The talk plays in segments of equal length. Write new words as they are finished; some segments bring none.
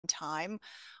time.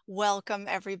 Welcome,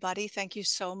 everybody. Thank you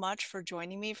so much for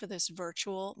joining me for this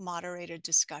virtual moderated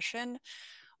discussion,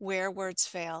 Where Words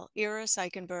Fail, Iris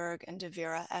Eichenberg and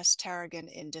Davira S.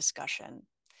 Taragin in discussion.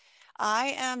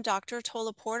 I am Dr.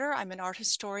 Tola Porter. I'm an art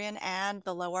historian and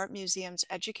the Lowe Art Museum's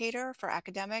educator for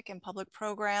academic and public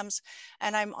programs,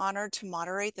 and I'm honored to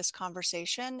moderate this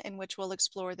conversation in which we'll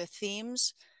explore the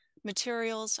themes,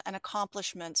 materials, and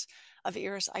accomplishments of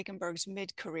Iris Eichenberg's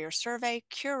mid-career survey,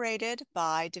 curated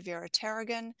by Davira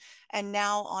Taragin, and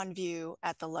now on view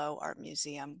at the Lowe Art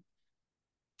Museum.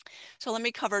 So let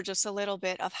me cover just a little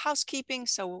bit of housekeeping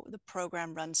so the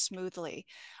program runs smoothly.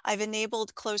 I've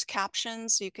enabled closed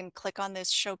captions. So you can click on this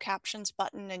show captions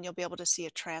button and you'll be able to see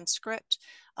a transcript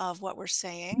of what we're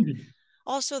saying.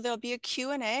 Also, there'll be a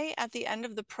Q&A at the end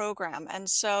of the program. And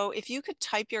so if you could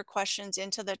type your questions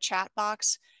into the chat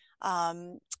box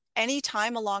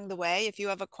anytime along the way, if you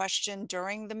have a question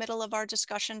during the middle of our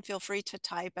discussion, feel free to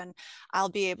type and I'll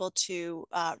be able to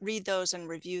read those and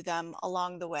review them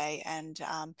along the way and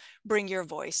bring your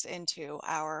voice into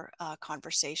our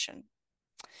conversation.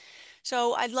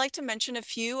 So I'd like to mention a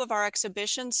few of our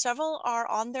exhibitions. Several are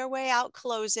on their way out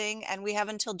closing, and we have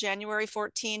until January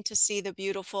 14 to see the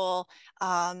beautiful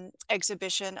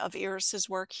exhibition of Iris's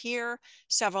work here,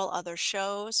 several other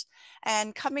shows.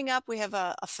 And coming up, we have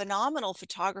a phenomenal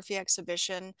photography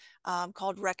exhibition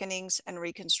called Reckonings and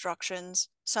Reconstructions,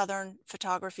 Southern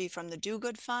Photography from the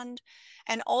Do-Good Fund.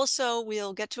 And also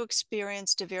we'll get to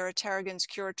experience Davira Taragin's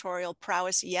curatorial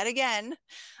prowess yet again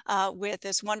with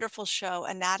this wonderful show,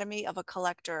 Anatomy of a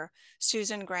Collector,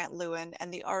 Susan Grant Lewin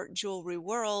and the Art Jewelry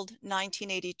World,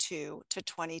 1982 to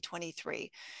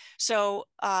 2023. So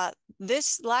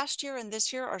this last year and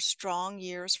this year are strong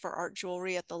years for art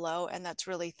jewelry at the Lowe, and that's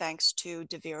really thanks to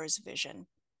Davira's vision.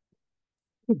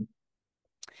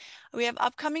 We have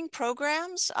upcoming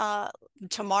programs.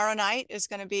 Tomorrow night is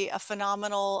going to be a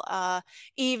phenomenal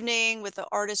evening with the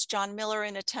artist John Miller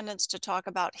in attendance to talk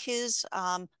about his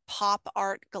pop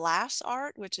art glass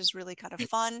art, which is really kind of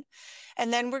fun.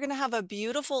 And then we're going to have a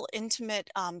beautiful, intimate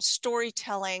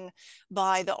storytelling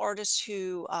by the artists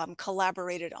who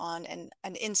collaborated on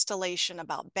an installation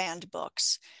about banned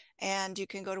books. And you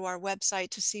can go to our website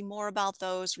to see more about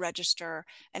those, register.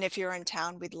 And if you're in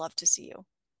town, we'd love to see you.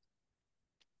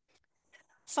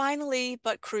 Finally,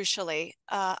 but crucially,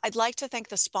 I'd like to thank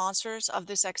the sponsors of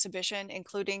this exhibition,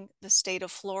 including the State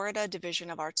of Florida Division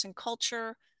of Arts and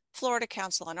Culture, Florida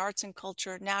Council on Arts and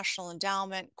Culture, National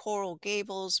Endowment, Coral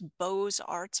Gables, Bose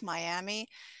Arts Miami,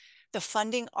 the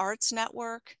Funding Arts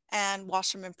Network, and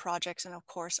Wasserman Projects, and of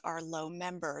course our Lowe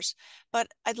members. But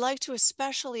I'd like to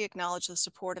especially acknowledge the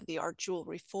support of the Art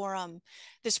Jewelry Forum.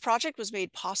 This project was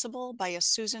made possible by a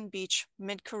Susan Beach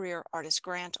Mid-Career Artist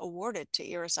Grant awarded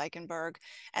to Iris Eichenberg,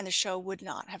 and the show would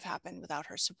not have happened without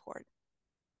her support.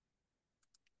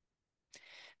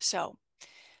 So,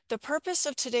 the purpose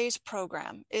of today's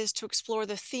program is to explore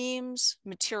the themes,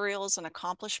 materials, and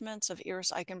accomplishments of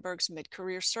Iris Eichenberg's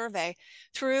mid-career survey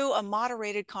through a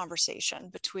moderated conversation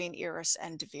between Iris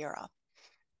and Davira.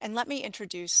 And let me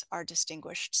introduce our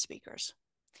distinguished speakers.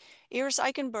 Iris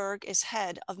Eichenberg is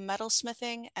head of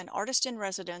metalsmithing and artist in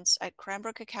residence at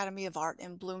Cranbrook Academy of Art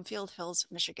in Bloomfield Hills,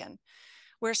 Michigan,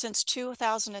 where since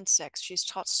 2006, she's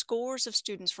taught scores of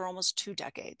students for almost 2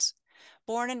 decades.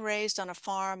 Born and raised on a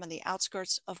farm on the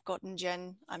outskirts of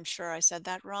Göttingen, I'm sure I said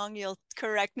that wrong, you'll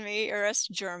correct me, Iris,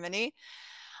 Germany.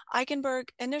 Eichenberg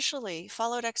initially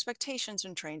followed expectations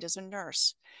and trained as a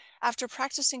nurse. After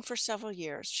practicing for several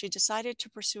years, she decided to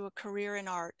pursue a career in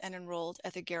art and enrolled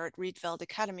at the Gerrit Rietveld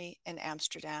Academy in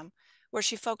Amsterdam, where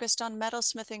she focused on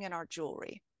metalsmithing and art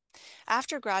jewelry.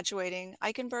 After graduating,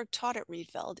 Eichenberg taught at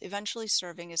Rietveld, eventually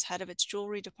serving as head of its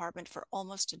jewelry department for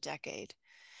almost a decade.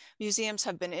 Museums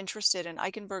have been interested in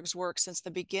Eichenberg's work since the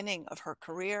beginning of her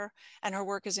career, and her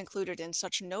work is included in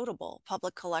such notable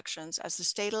public collections as the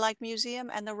Stedelijk Museum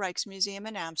and the Rijksmuseum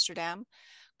in Amsterdam,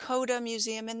 Coda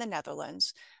Museum in the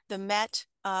Netherlands, the Met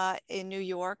in New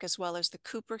York, as well as the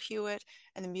Cooper Hewitt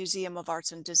and the Museum of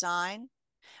Arts and Design,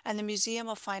 and the Museum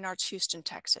of Fine Arts, Houston,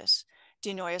 Texas,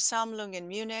 Die Neue Sammlung in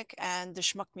Munich, and the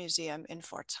Schmuck Museum in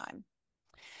Pforzheim.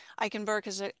 Eichenberg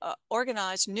has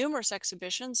organized numerous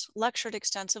exhibitions, lectured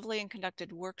extensively, and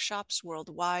conducted workshops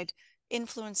worldwide,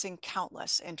 influencing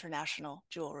countless international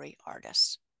jewelry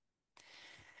artists.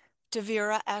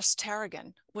 Davira S.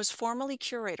 Taragin was formerly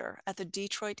curator at the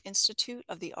Detroit Institute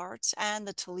of the Arts and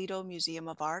the Toledo Museum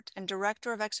of Art, and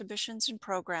director of exhibitions and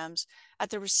programs at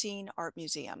the Racine Art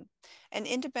Museum. An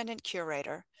independent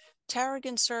curator,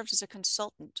 Taragin served as a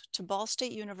consultant to Ball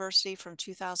State University from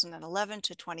 2011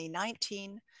 to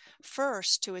 2019,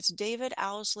 first to its David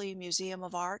Owsley Museum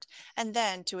of Art, and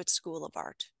then to its School of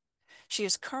Art. She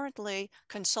is currently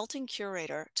consulting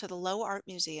curator to the Lowe Art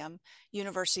Museum,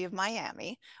 University of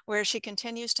Miami, where she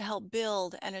continues to help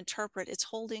build and interpret its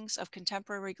holdings of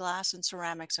contemporary glass and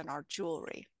ceramics and art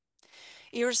jewelry.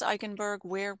 Iris Eichenberg,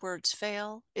 Where Words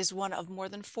Fail, is one of more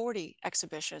than 40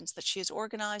 exhibitions that she has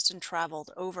organized and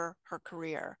traveled over her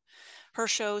career. Her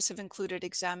shows have included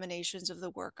examinations of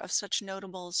the work of such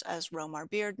notables as Romar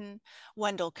Bearden,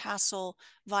 Wendell Castle,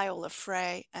 Viola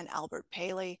Frey, and Albert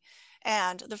Paley,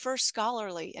 and the first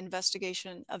scholarly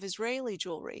investigation of Israeli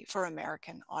jewelry for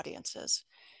American audiences.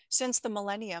 Since the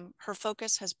millennium, her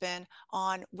focus has been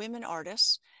on women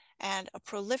artists, and a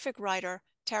prolific writer,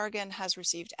 Taragin has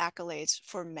received accolades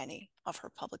for many of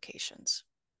her publications.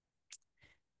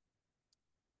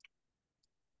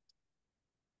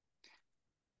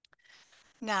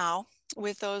 Now,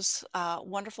 with those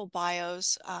wonderful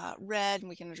bios read, and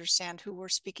we can understand who we're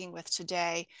speaking with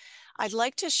today, I'd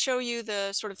like to show you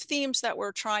the sort of themes that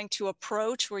we're trying to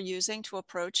approach, we're using to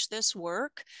approach this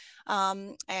work,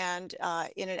 and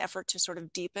in an effort to sort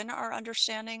of deepen our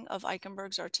understanding of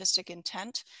Eichenberg's artistic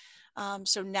intent.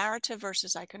 So narrative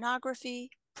versus iconography,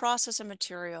 process and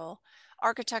material,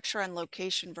 architecture and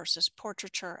location versus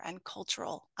portraiture, and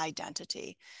cultural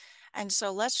identity. And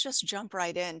so let's just jump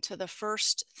right into the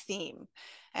first theme.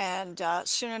 And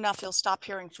soon enough, you'll stop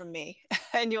hearing from me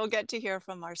and you'll get to hear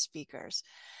from our speakers.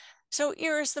 So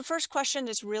Iris, the first question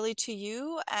is really to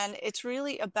you, and it's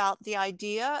really about the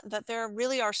idea that there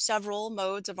really are several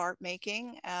modes of art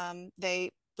making.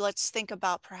 Let's think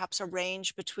about perhaps a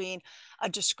range between a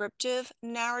descriptive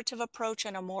narrative approach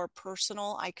and a more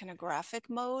personal iconographic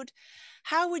mode.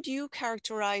 How would you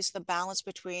characterize the balance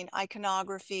between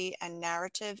iconography and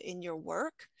narrative in your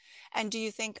work? And do you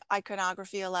think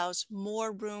iconography allows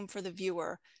more room for the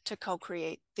viewer to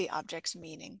co-create the object's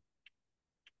meaning?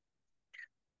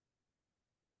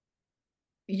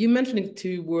 You mentioned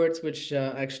two words, which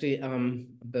actually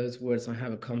those words I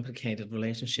have a complicated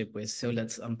relationship with. So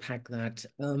let's unpack that.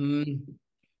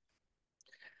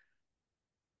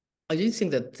 I do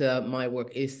think that my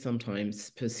work is sometimes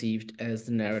perceived as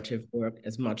the narrative work,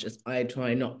 as much as I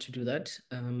try not to do that.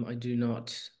 I do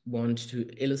not want to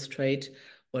illustrate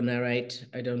or narrate.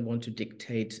 I don't want to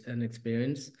dictate an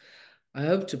experience. I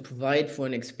hope to provide for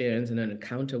an experience and an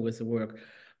encounter with the work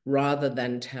rather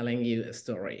than telling you a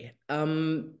story.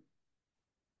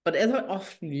 But as I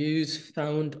often use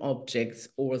found objects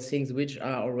or things which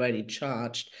are already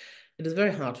charged, it is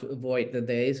very hard to avoid that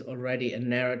there is already a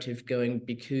narrative going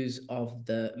because of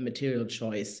the material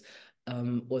choice,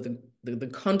 or the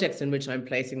context in which I'm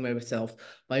placing myself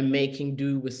by making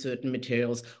do with certain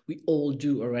materials we all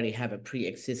do already have a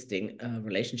pre-existing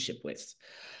relationship with.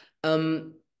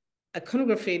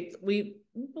 Iconography, we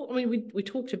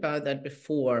talked about that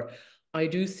before. I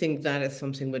do think that is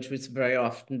something which was very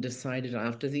often decided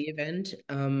after the event.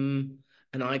 An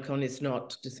icon is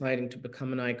not deciding to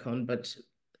become an icon, but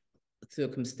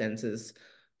circumstances,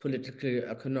 political,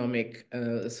 economic,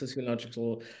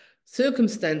 sociological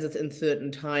circumstances in certain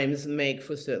times make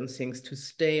for certain things to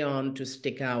stay on, to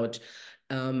stick out,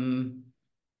 and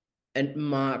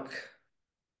mark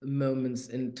moments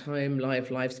in time,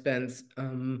 lifespans.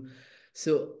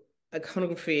 So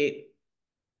iconography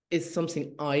is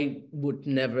something I would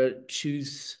never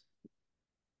choose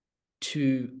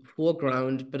to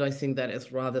foreground, but I think that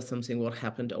is rather something what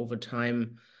happened over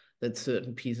time, that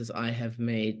certain pieces I have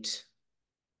made,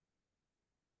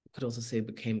 could also say,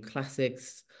 became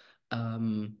classics.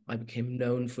 I became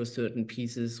known for certain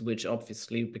pieces, which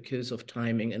obviously, because of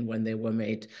timing and when they were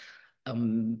made,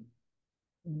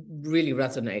 really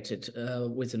resonated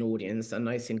with an audience. And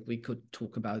I think we could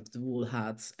talk about the wool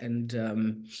hats and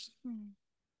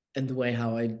the way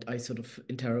how I sort of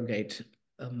interrogate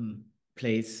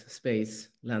place, space,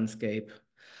 landscape.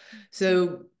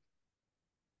 So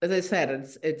as I said,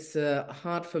 it's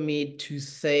hard for me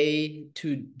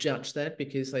to judge that,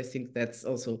 because I think that's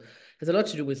also has a lot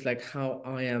to do with like how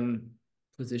I am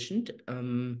positioned.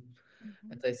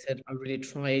 As I said, I really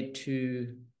try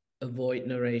to avoid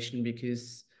narration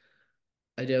because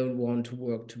I don't want to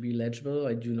work to be legible.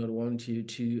 I do not want you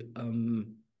to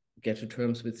get to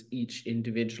terms with each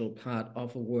individual part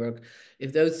of a work.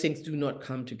 If those things do not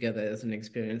come together as an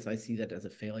experience, I see that as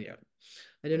a failure.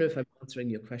 I don't know if I'm answering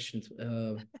your questions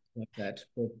like that,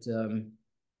 but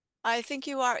I think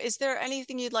you are. Is there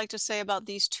anything you'd like to say about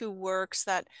these two works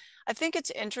that I think it's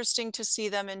interesting to see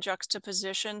them in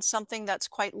juxtaposition, something that's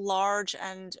quite large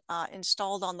and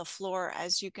installed on the floor,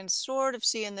 as you can sort of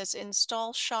see in this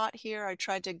install shot here. I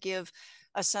tried to give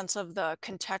a sense of the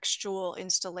contextual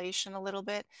installation a little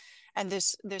bit. And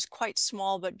this quite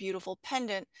small but beautiful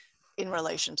pendant in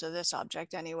relation to this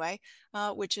object anyway,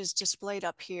 which is displayed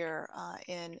up here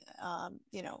in,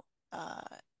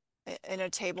 in a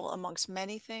table amongst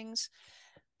many things.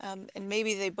 And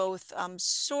maybe they both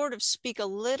sort of speak a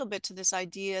little bit to this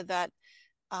idea that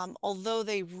although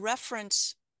they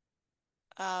reference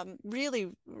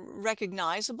really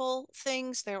recognizable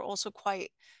things, they're also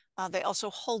quite, they also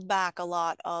hold back a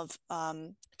lot of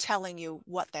telling you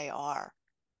what they are.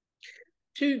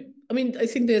 I mean, I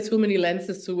think there's so many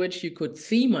lenses through which you could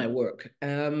see my work.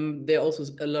 There are also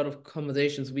a lot of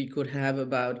conversations we could have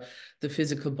about the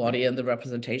physical body and the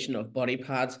representation of body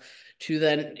parts, to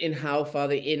then in how far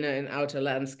the inner and outer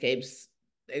landscapes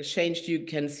exchanged. You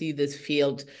can see this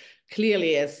field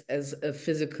clearly as a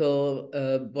physical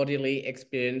bodily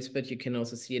experience, but you can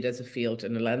also see it as a field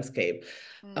and a landscape.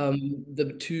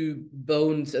 The two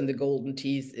bones and the golden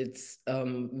teeth, it's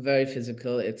very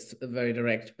physical, it's very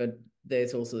direct, but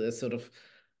there's also this sort of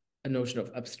a notion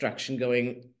of abstraction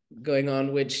going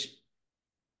on, which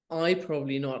I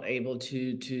probably not able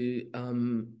to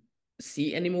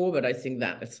see anymore, but I think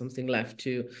that is something left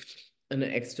to an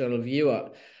external viewer.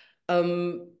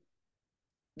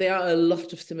 There are a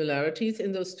lot of similarities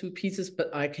in those two pieces,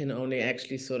 but I can only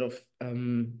actually sort of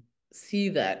see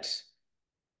that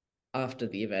after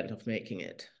the event of making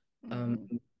it.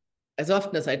 As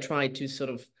often as I try to sort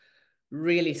of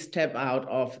really step out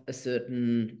of a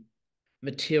certain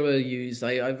material use,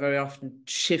 I very often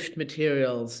shift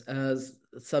materials as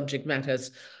subject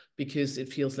matters, because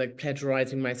it feels like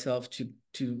plagiarizing myself to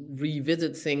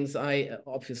revisit things. I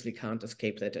obviously can't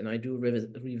escape that, and I do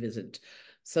revisit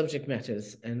subject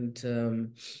matters and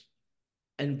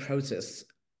process,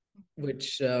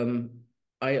 which I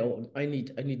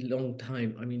need a long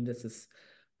time. I mean, this is,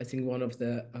 I think, one of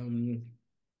the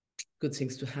good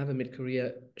things to have a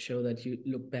mid-career show, that you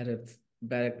look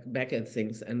back at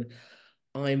things, and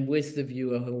I'm with the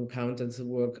viewer who encounters the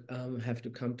work, have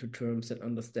to come to terms and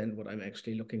understand what I'm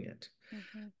actually looking at.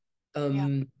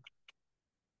 Yeah,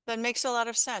 that makes a lot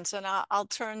of sense. And I'll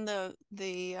turn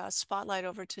the spotlight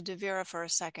over to Davira for a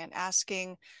second,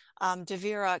 asking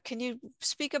Davira, can you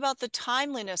speak about the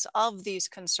timeliness of these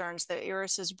concerns that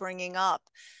Iris is bringing up,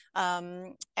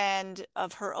 and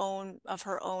of her own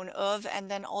of,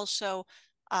 and then also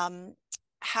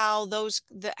how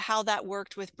how that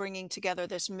worked with bringing together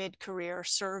this mid-career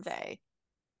survey?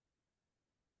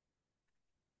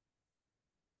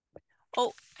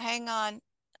 Oh, hang on.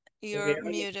 You're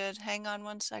muted. Hang on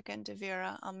one second,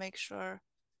 Davira. I'll make sure.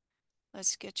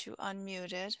 Let's get you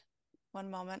unmuted. One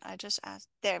moment. I just asked.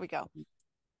 There we go.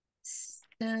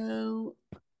 So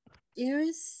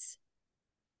Iris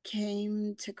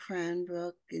came to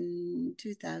Cranbrook in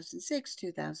 2006,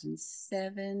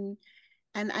 2007.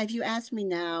 And if you ask me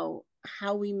now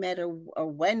how we met, or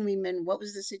when we met, what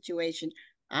was the situation,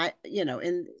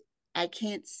 and I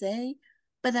can't say,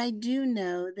 but I do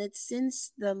know that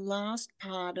since the last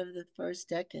part of the first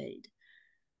decade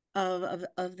of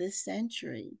this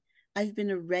century, I've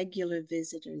been a regular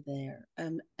visitor there,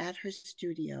 at her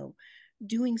studio,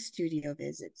 doing studio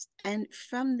visits. And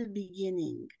from the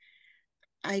beginning,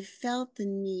 I felt the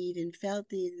need and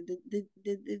felt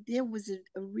there was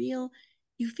a real,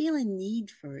 you feel a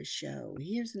need for a show.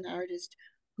 Here's an artist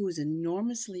who is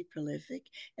enormously prolific.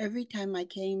 Every time I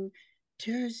came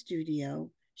to her studio,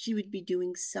 she would be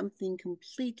doing something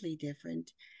completely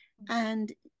different.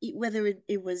 And whether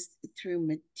it was through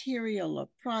material or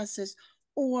process,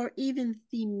 or even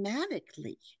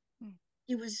thematically,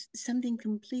 it was something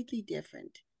completely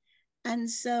different. And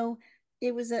so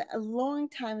it was a long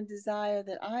time desire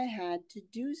that I had to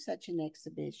do such an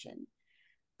exhibition.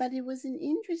 But it was an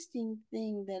interesting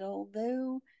thing that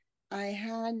although I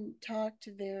had talked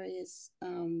to various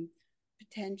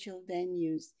potential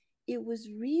venues, it was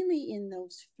really in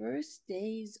those first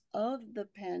days of the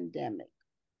pandemic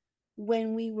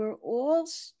when we were all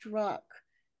struck,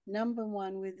 number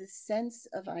one, with a sense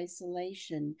of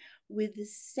isolation, with the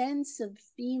sense of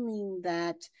feeling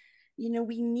that,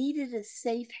 we needed a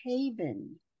safe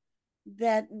haven,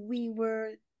 that we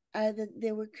were, that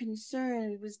there were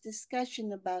concern, it was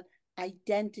discussion about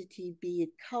identity, be it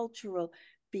cultural,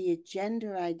 be it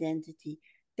gender identity,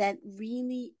 that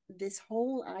really this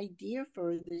whole idea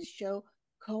for the show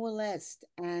coalesced.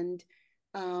 And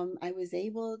I was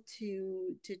able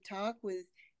to talk with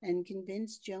and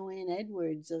convince Joanne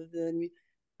Edwards, of the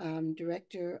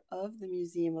director of the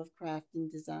Museum of Craft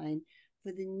and Design,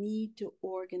 for the need to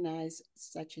organize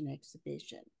such an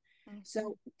exhibition.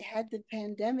 So had the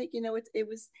pandemic, it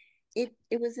was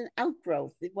an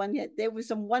outgrowth. There were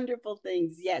some wonderful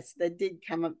things, yes, that did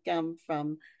come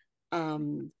from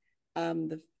um,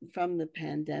 the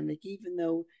pandemic, even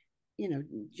though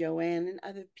Joanne and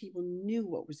other people knew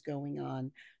what was going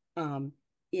on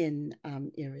in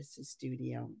Iris's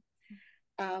studio.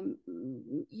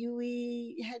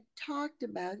 We had talked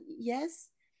about, yes,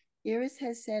 Iris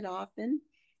has said often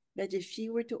that if she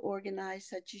were to organize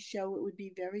such a show, it would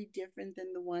be very different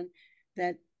than the one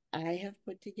that I have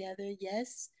put together.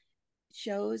 Yes,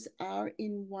 shows are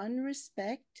in one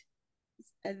respect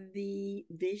the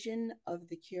vision of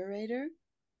the curator,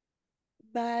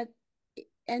 but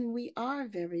and we are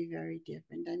very, very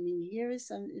different. I mean, here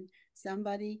is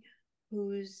somebody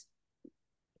who's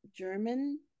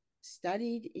German,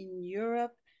 studied in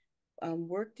Europe,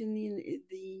 worked in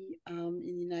the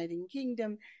United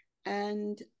Kingdom,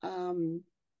 and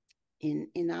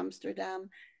in Amsterdam,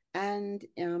 and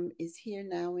is here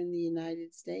now in the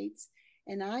United States.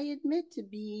 And I admit to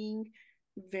being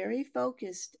very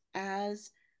focused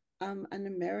as an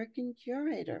American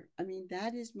curator. I mean,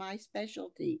 that is my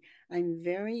specialty.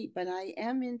 But I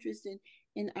am interested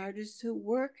in artists who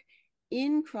work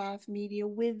in craft media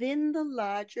within the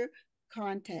larger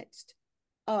context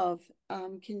of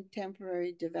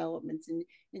contemporary developments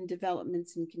and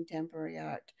developments in contemporary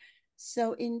art.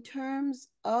 So, in terms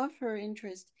of her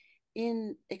interest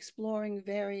in exploring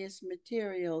various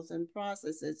materials and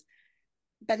processes,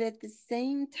 but at the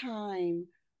same time,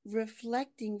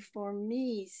 reflecting for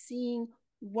me, seeing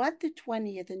what the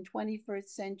 20th and 21st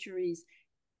centuries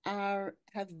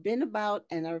have been about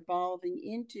and are evolving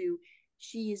into,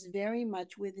 she is very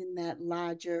much within that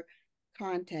larger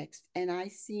context. And I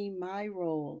see my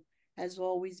role has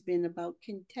always been about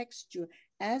contextual,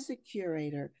 as a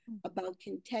curator, about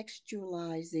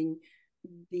contextualizing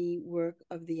the work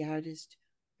of the artist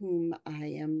whom I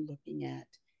am looking at.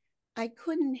 I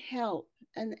couldn't help,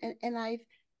 and I've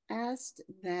asked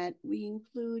that we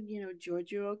include,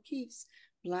 Georgia O'Keeffe's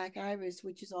Black Iris,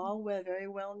 which is all very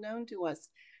well known to us,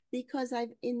 because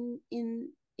I've in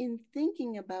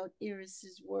thinking about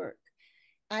Iris's work,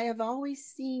 I have always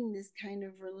seen this kind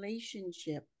of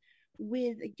relationship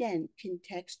with, again,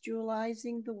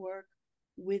 contextualizing the work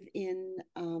within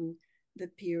the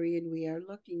period we are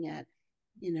looking at.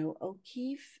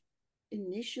 O'Keeffe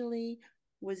initially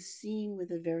was seen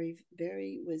with a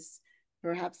was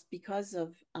perhaps because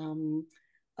of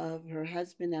her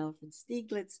husband Alfred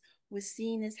Stieglitz, was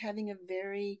seen as having a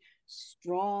very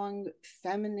strong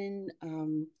feminine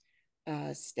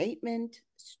statement,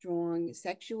 strong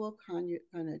sexual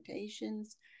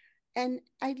connotations. And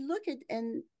I look at,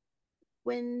 and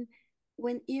when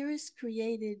Iris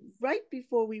created, right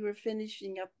before we were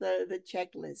finishing up the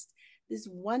checklist, this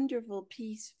wonderful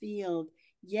peace field,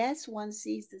 yes, one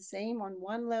sees the same on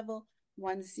one level,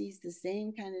 one sees the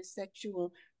same kind of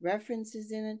sexual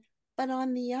references in it, but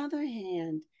on the other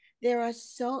hand, there are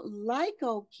so, like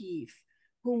O'Keeffe,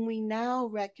 whom we now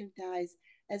recognize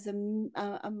as a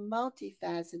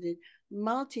multifaceted,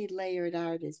 multi-layered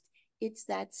artist. It's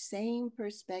that same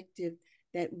perspective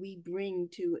that we bring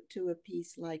to a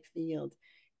piece like Field.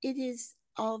 It is,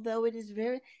 although it is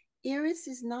very, Iris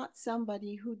is not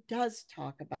somebody who does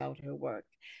talk about her work.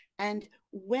 And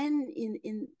when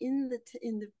in the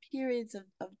periods of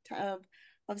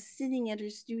sitting at her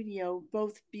studio,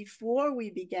 both before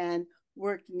we began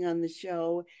working on the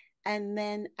show and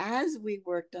then as we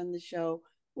worked on the show,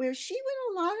 where she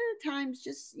would a lot of times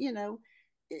just,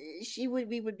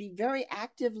 we would be very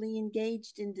actively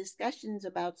engaged in discussions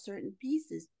about certain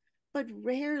pieces, but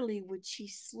rarely would she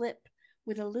slip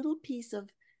with a little piece of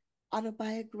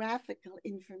autobiographical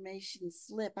information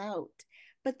slip out.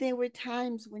 But there were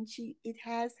times when it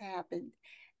has happened,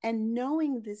 and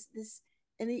knowing this,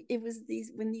 and it was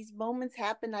when these moments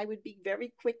happened, I would be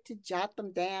very quick to jot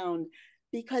them down,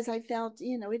 because I felt,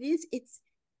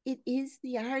 it is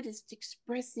the artist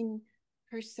expressing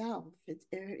herself. It's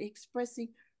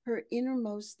expressing her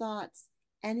innermost thoughts,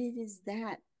 and it is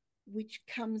that which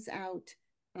comes out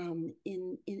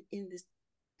in this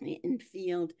in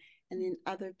Field and in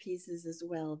other pieces as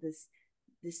well. This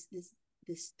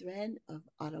thread of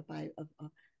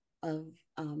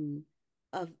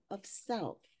of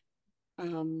self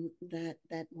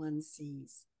that one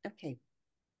sees. Okay.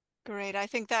 Great. I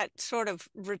think that sort of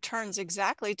returns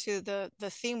exactly to the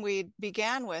theme we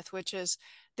began with, which is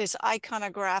this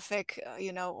iconographic,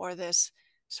 or this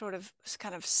sort of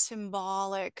kind of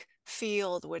symbolic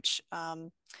field, which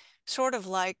sort of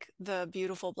like the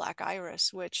beautiful Black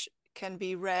Iris, which can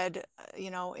be read,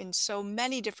 in so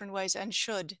many different ways and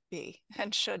should be.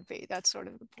 That's sort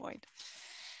of the point.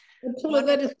 Tola,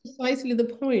 that is precisely the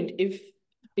point. If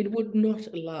it would not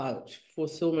allow for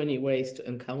so many ways to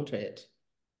encounter it,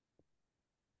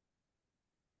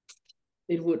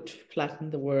 it would flatten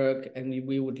the work and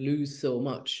we would lose so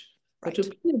much. But to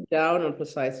Right. pin it down on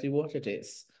precisely what it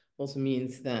is also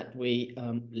means that we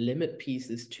limit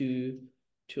pieces to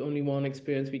only one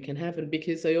experience we can have. And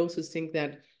because I also think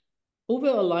that over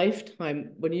a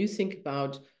lifetime, when you think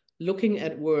about looking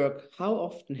at work, how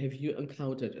often have you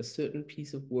encountered a certain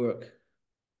piece of work?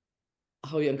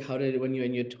 How you encountered it when you're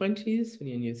in your 20s, when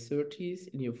you're in your 30s,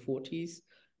 in your 40s.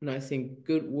 And I think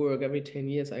good work, every 10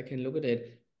 years, I can look at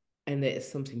it and there is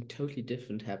something totally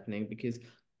different happening because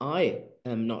I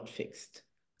am not fixed.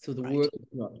 So the Right. work is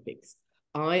not fixed.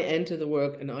 I enter the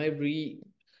work and I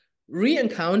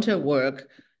re-encounter work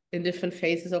in different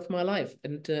phases of my life.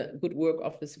 And good work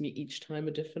offers me each time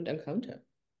a different encounter.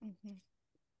 Mm-hmm.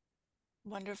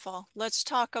 Wonderful. Let's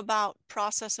talk about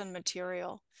process and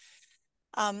material.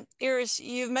 Iris,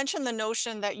 you've mentioned the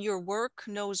notion that your work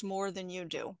knows more than you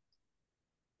do.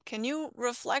 Can you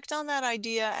reflect on that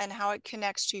idea and how it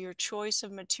connects to your choice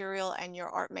of material and your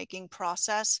art making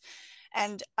process?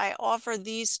 And I offer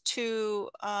these two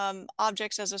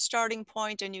objects as a starting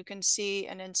point, and you can see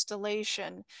an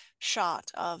installation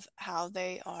shot of how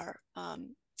they are,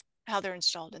 how they're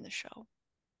installed in the show.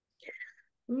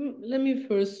 Let me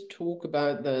first talk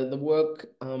about the work.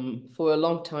 For a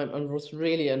long time, I was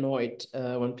really annoyed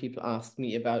when people asked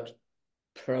me about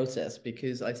process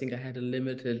because I think I had a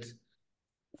limited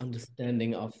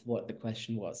understanding of what the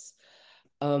question was.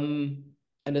 Um,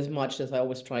 and as much as I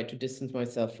always try to distance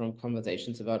myself from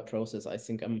conversations about process, I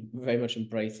think I'm very much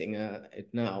embracing it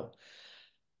now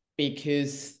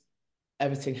because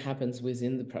everything happens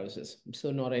within the process. I'm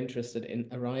so not interested in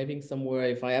arriving somewhere.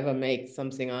 If I ever make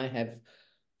something I have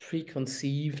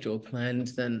preconceived or planned,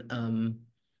 then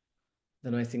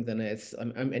I think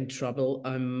I'm in trouble.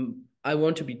 I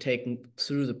want to be taken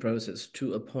through the process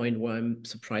to a point where I'm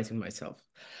surprising myself.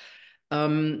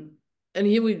 Um, and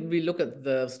here we look at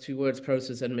those two words,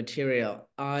 process and material.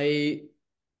 I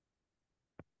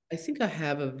think I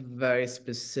have a very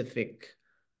specific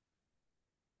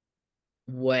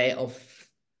way of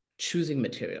choosing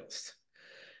materials.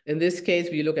 In this case,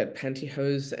 we look at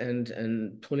pantyhose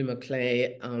and polymer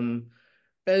clay.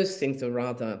 Those things are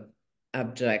rather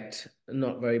abstract,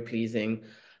 not very pleasing,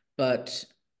 but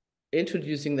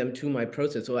introducing them to my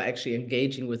process or actually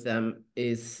engaging with them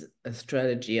is a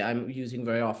strategy I'm using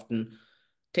very often.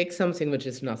 Take something which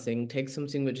is nothing, take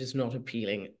something which is not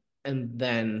appealing, and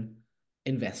then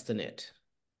invest in it.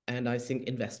 And I think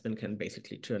investment can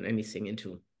basically turn anything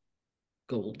into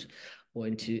gold or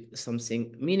into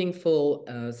something meaningful,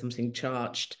 something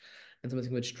charged, and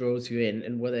something which draws you in.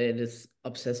 And whether it is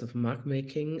obsessive mark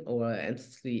making or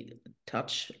endlessly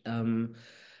touch,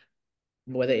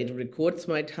 whether it records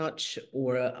my touch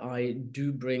or I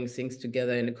do bring things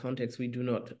together in a context we do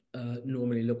not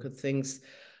normally look at things.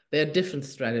 There are different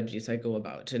strategies I go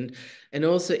about. And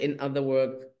also in other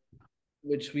work,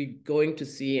 which we're going to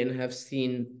see and have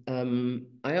seen,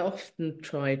 I often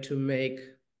try to make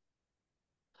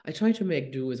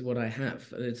do with what I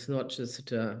have. And it's not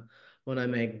just when I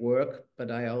make work,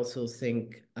 but I also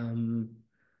think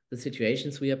the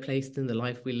situations we are placed in, the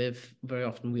life we live, very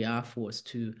often we are forced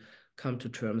to come to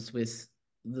terms with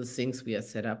the things we are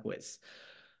set up with.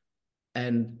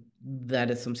 And that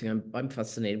is something I'm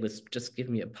fascinated with. Just give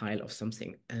me a pile of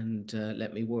something and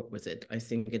let me work with it. I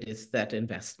think it is that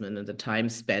investment and the time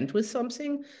spent with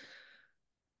something,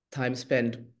 time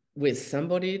spent with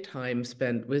somebody, time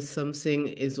spent with something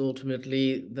is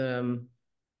ultimately the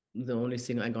only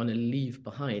thing I'm gonna leave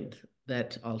behind.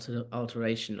 That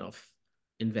alteration of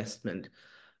investment.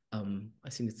 I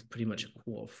think it's pretty much a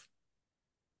core of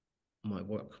my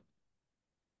work.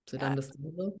 Is it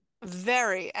understandable?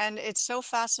 Very, and it's so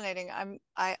fascinating.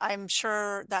 I'm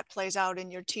sure that plays out in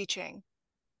your teaching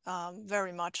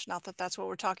very much. Not that that's what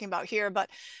we're talking about here, but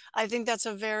I think that's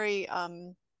a very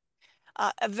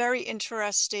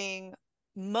interesting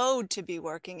mode to be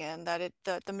working in. That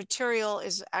the material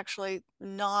is actually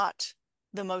not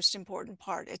the most important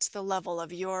part. It's the level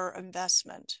of your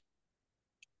investment.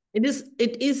 It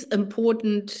is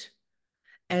important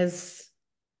as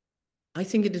I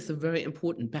think it is a very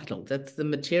important battle. That the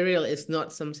material is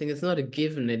not something, it's not a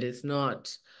given. It is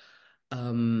not,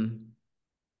 I'm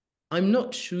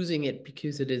not choosing it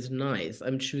because it is nice.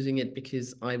 I'm choosing it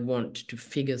because I want to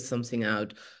figure something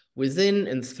out within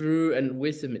and through and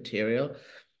with the material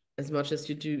as much as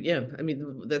you do. Yeah, I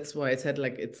mean, that's why I said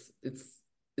like it's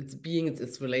being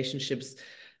its relationships.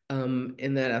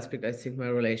 In that aspect, I think my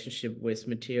relationship with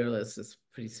material is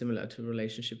pretty similar to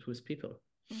relationship with people.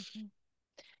 Mm-hmm.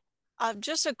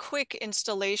 Just a quick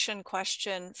installation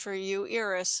question for you,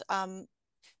 Iris.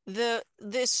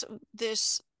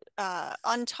 This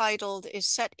untitled is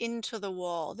set into the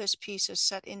wall. This piece is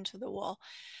set into the wall.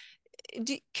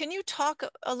 can you talk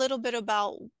a little bit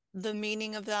about the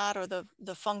meaning of that, or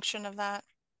the function of that?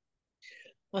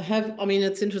 I mean,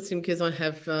 it's interesting because I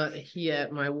have here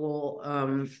at my wall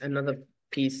another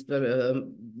piece,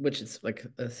 which is like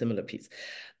a similar piece.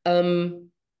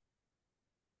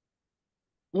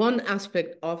 One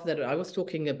aspect of that I was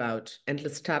talking about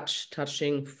endless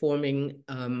touching, forming,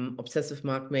 obsessive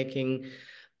mark making,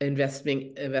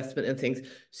 investment in things.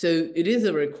 So it is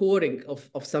a recording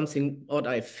of something what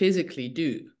I physically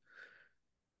do.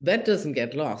 That doesn't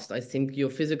get lost. I think your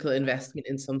physical investment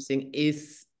in something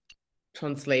is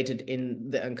translated in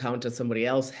the encounter somebody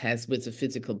else has with the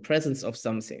physical presence of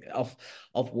something of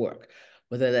work.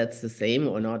 Whether that's the same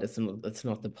or not, that's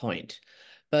not the point.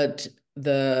 But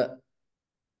the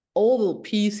oval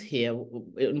piece here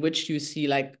in which you see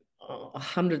like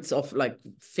hundreds of like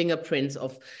fingerprints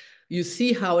of, you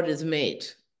see how it is made.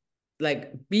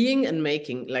 Like being and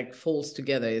making like falls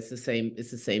together is the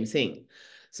same thing.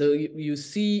 So you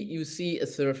see a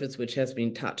surface which has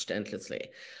been touched endlessly.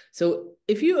 So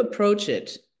if you approach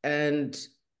it, and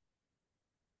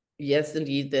yes,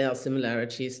 indeed, there are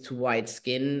similarities to white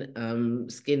skin,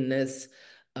 skinness.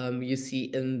 You see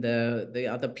in the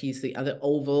other piece, the other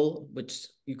oval, which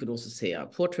you could also say are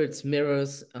portraits,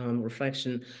 mirrors,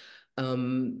 reflection,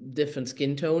 different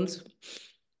skin tones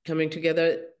coming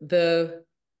together. They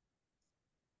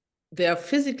are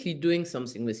physically doing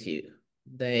something with you.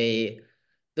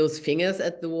 Those fingers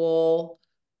at the wall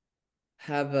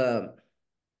have a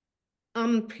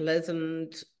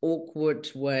unpleasant, awkward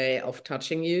way of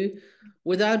touching you.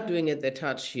 Without doing it, they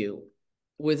touch you.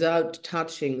 Without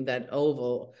touching that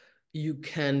oval, you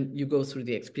go through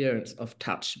the experience of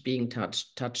being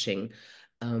touched, touching,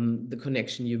 the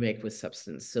connection you make with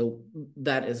substance. So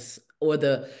that is, I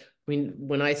mean,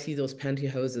 when I see those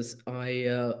pantyhoses,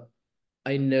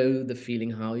 I know the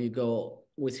feeling how you go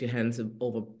with your hands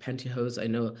over pantyhose. I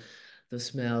know the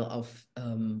smell of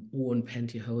worn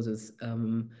pantyhoses.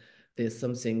 There's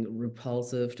something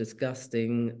repulsive,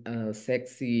 disgusting,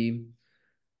 sexy,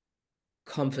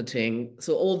 comforting.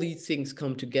 So all these things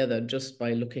come together just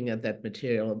by looking at that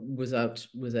material without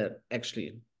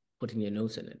actually putting your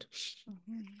nose in it.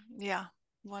 Yeah,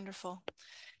 wonderful.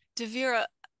 Davira,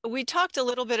 we talked a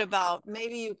little bit about,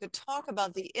 maybe you could talk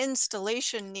about the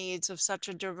installation needs of such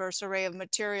a diverse array of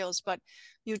materials, but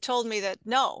you told me that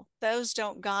no, those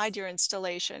don't guide your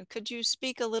installation. Could you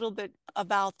speak a little bit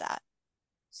about that?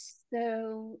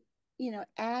 So,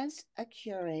 as a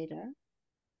curator,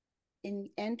 in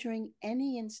entering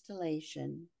any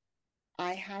installation,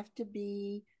 I have to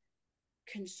be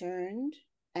concerned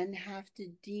and have to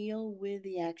deal with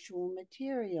the actual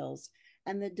materials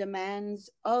and the demands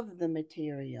of the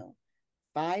material.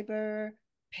 Fiber,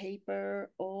 paper,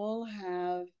 all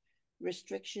have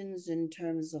restrictions in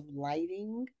terms of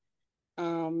lighting.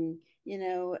 Um, you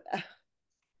know,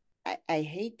 I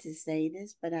hate to say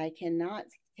this, but I cannot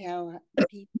tell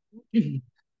people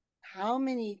how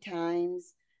many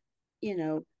times, you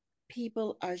know,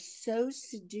 people are so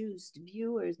seduced,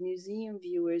 viewers, museum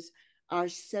viewers are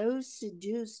so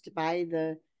seduced by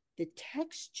the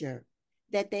texture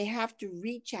that they have to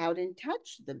reach out and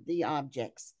touch the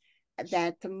objects.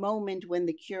 That the moment when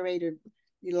the curator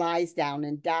lies down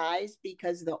and dies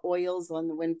because the oils on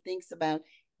the, when thinks about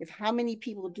if how many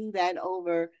people do that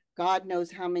over God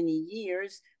knows how many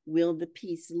years, will the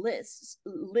piece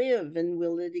live and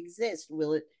will it exist?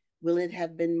 Will it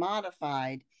have been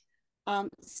modified?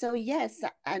 So yes,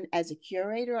 and as a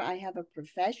curator, I have a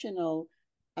professional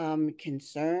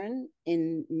concern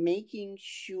in making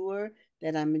sure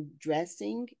that I'm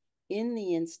addressing in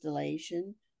the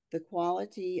installation the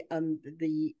quality,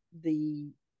 the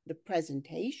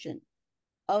presentation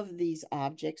of these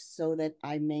objects, so that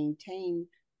I maintain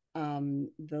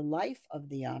the life of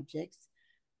the objects.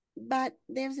 But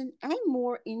I'm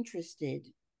more interested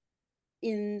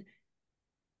in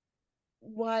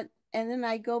what, and then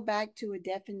I go back to a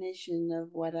definition of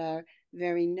what our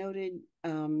very noted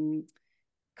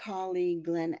colleague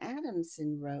Glenn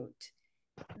Adamson wrote,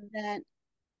 that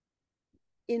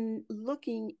in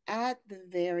looking at the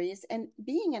various, and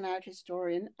being an art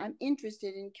historian, I'm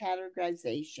interested in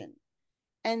categorization.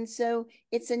 And so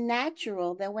it's a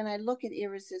natural that when I look at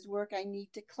Iris's work, I need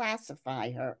to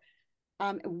classify her.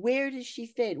 Where does she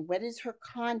fit? What is her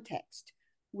context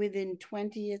within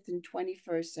 20th and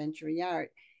 21st century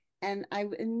art? And I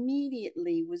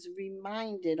immediately was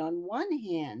reminded, on one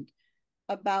hand,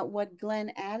 about what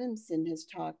Glenn Adamson has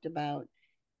talked about,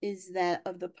 is that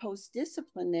of the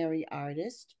post-disciplinary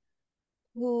artist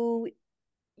who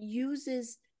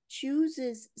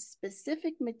chooses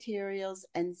specific materials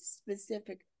and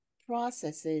specific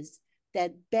processes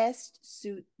that best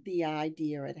suit the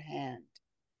idea at hand.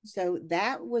 So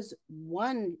that was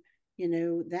one,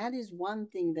 that is one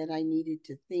thing that I needed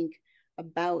to think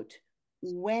about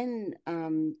when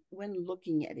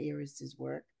looking at Iris's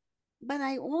work. But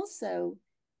I also,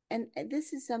 and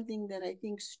this is something that I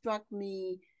think struck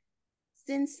me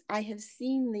since I have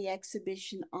seen the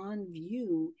exhibition on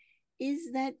view,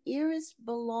 is that Iris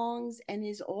belongs and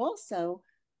is also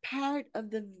part of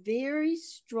the very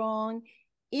strong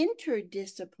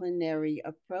interdisciplinary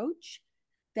approach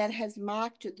that has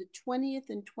marked the 20th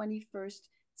and 21st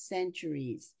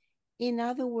centuries. In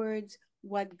other words,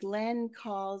 what Glenn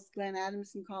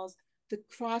Adamson calls the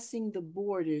crossing the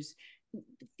borders,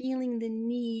 feeling the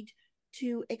need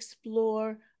to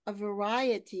explore a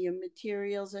variety of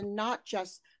materials and not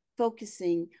just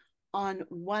focusing on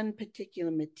one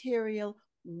particular material,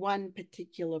 one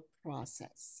particular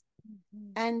process.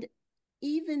 Mm-hmm. And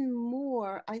even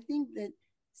more, I think that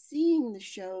seeing the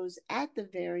shows at the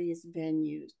various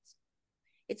venues,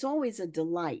 it's always a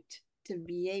delight to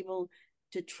be able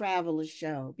to travel a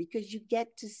show because you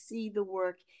get to see the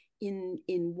work in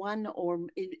one or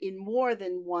in more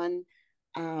than one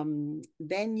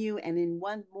venue and in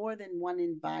more than one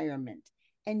environment.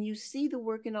 And you see the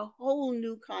work in a whole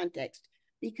new context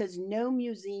because no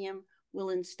museum will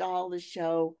install the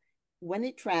show when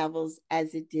it travels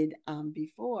as it did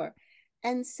before.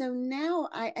 And so now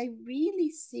I really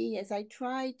see, as I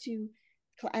try to,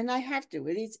 and I have to,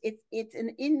 it's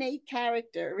an innate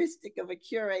characteristic of a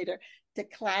curator to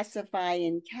classify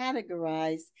and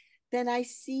categorize, that I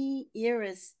see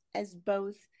Iris as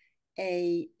both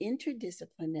a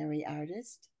interdisciplinary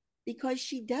artist because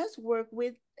she does work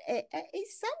with a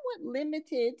somewhat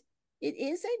limited, it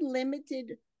is a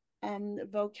limited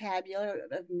vocabulary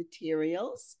of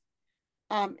materials.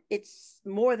 It's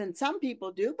more than some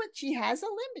people do, but she has a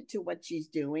limit to what she's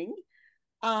doing.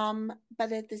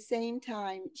 But at the same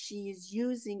time, she's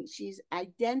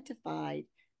identified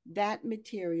that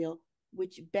material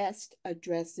which best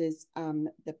addresses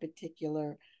the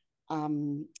particular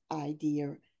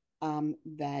idea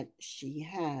that she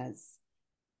has.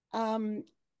 One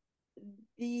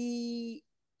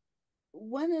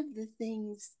of the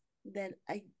things that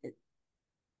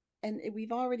and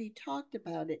we've already talked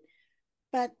about it,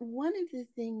 but one of the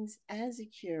things as a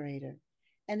curator,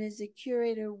 and as a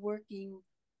curator working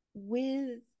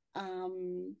with a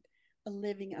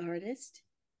living artist,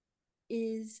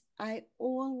 is I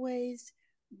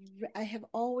have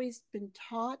always been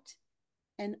taught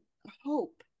and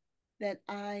hope that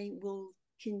I will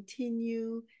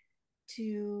continue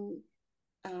to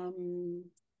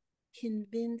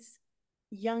convince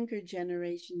younger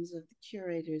generations of the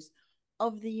curators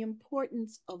of the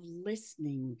importance of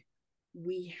listening.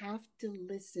 We have to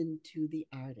listen to the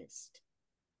artist.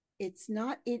 It's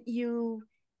not, it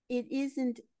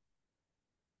isn't,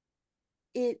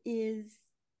 it is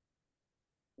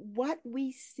what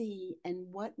we see and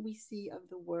what we see of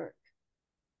the work.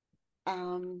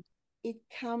 It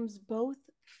comes both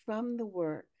from the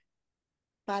work,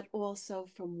 but also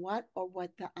from what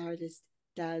the artist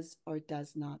does or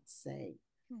does not say.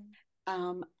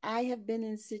 I have been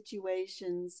in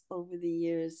situations over the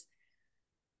years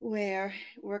where,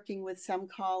 working with some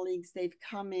colleagues, they've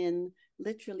come in,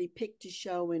 literally picked a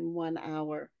show in 1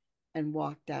 hour and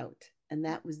walked out. And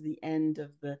that was the end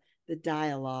of the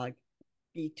dialogue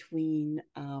between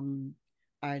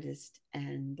artist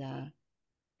and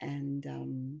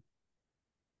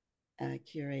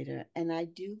curator. And I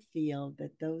do feel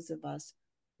that those of us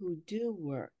who do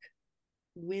work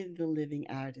with the living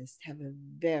artist have a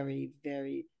very,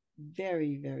 very,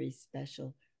 very, very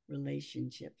special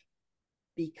relationship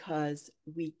because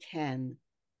we can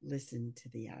listen to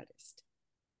the artist.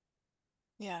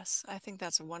 Yes, I think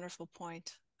that's a wonderful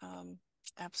point.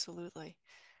 Absolutely.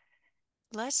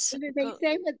 Let's whether they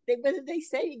say whether they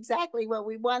say exactly what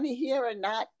we want to hear or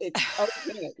not, it's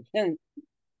okay.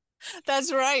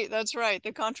 That's right. That's right.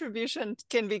 The contribution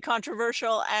can be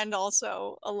controversial and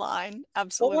also align.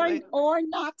 Absolutely. Or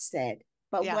not said.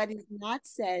 But yeah. what is not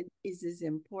said is as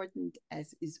important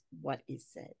as is what is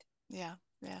said. Yeah.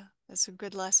 Yeah. That's a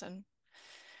good lesson.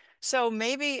 So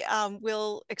maybe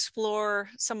we'll explore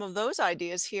some of those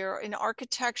ideas here in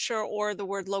architecture, or the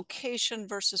word location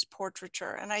versus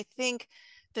portraiture. And I think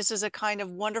this is a kind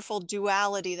of wonderful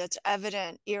duality that's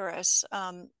evident, Iris,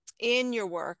 in your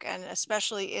work, and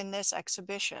especially in this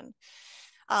exhibition.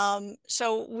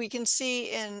 So we can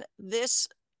see in this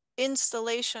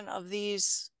installation of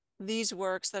these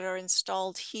works that are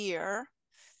installed here,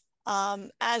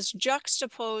 as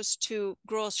juxtaposed to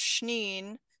Groß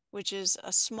Schneen, which is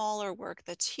a smaller work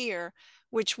that's here,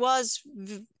 which was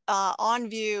on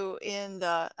view in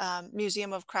the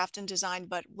Museum of Craft and Design,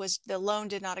 but the loan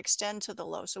did not extend to the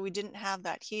Lowe, so we didn't have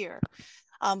that here.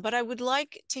 But I would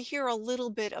like to hear a little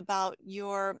bit about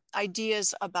your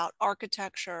ideas about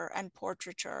architecture and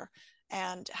portraiture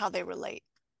and how they relate.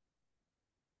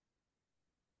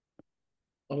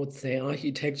 I would say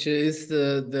architecture is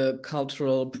the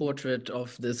cultural portrait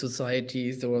of the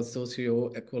societies or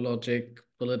socio-ecologic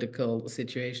political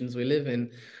situations we live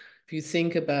in. If you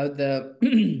think about the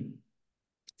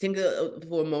think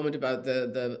for a moment about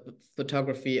the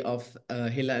photography of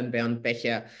Hiller and Bernd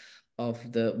Becher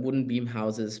of the wooden beam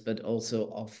houses, but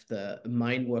also of the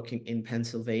mine working in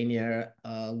Pennsylvania,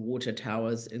 water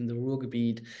towers in the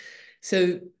Ruhrgebiet.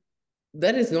 So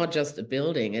that is not just a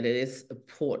building, it is a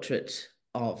portrait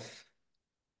of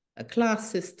a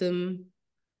class system,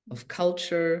 of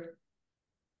culture.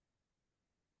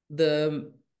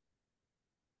 The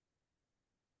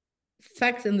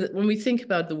fact that when we think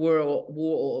about the war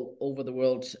all over the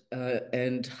world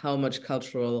and how much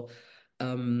cultural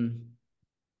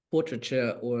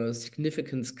portraiture or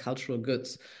significant cultural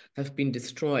goods have been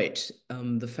destroyed,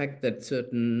 the fact that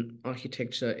certain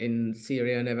architecture in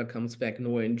Syria never comes back,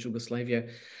 nor in Yugoslavia,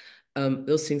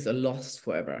 those things are lost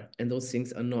forever. And those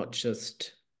things are not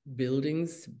just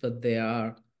buildings, but they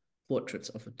are portraits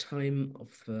of a time, of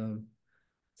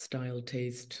style,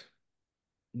 taste,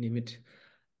 name it.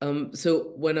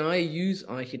 So when I use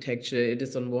architecture, it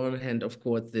is on one hand, of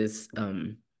course, this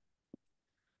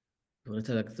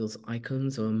like those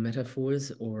icons or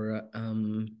metaphors or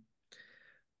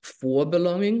for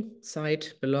belonging,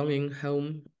 site, belonging,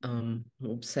 home. I'm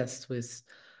obsessed with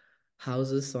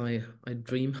houses. I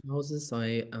dream houses.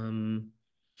 I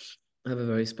have a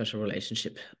very special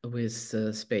relationship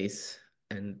with space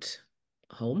and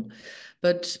home.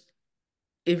 But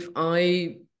if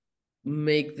I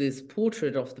make this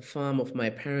portrait of the farm of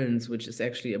my parents, which is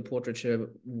actually a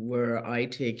portraiture where I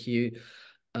take you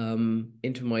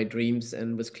into my dreams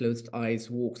and with closed eyes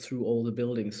walk through all the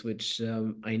buildings, which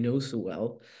I know so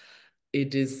well.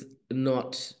 It is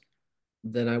not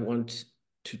that I want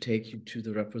to take you to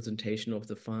the representation of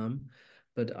the farm,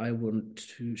 but I want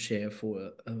to share for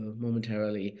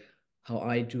momentarily how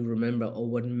I do remember or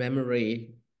what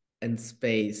memory and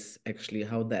space actually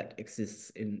how that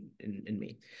exists in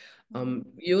me.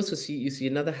 You also see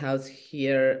another house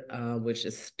here which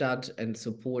is stud and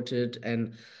supported,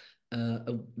 and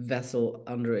a vessel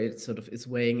under it sort of is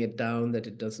weighing it down that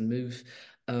it doesn't move.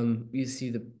 You see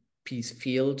the piece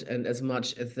field, and as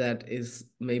much as that is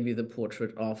maybe the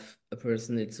portrait of a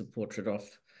person, it's a portrait of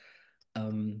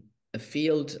a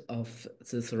field of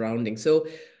the surrounding. So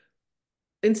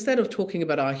instead of talking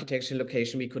about architecture and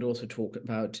location, we could also talk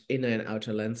about inner and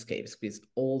outer landscapes, because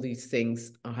all these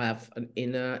things have an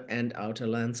inner and outer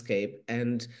landscape.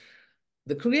 And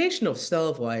the creation of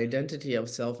self or identity of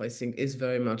self, I think, is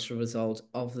very much a result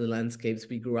of the landscapes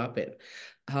we grew up in.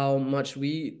 How much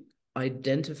we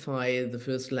identify the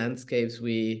first landscapes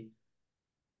we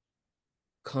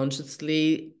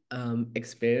consciously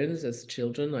experience as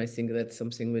children. I think that's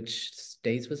something which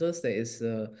stays with us. There is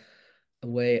a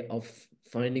way of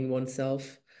finding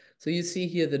oneself. So you see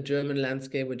here the German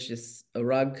landscape, which is a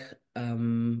rug,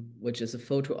 which is a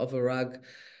photo of a rug.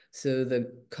 So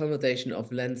the conversation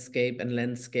of landscape and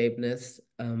landscapeness,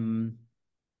 I'm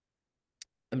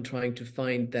trying to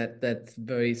find that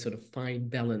very sort of fine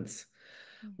balance.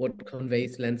 What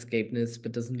conveys landscapeness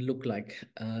but doesn't look like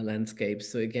landscape.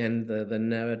 So again, the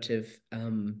narrative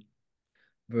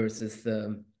versus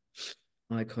the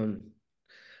icon,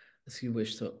 as you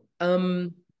wish. So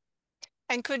and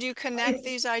could you connect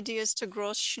these ideas to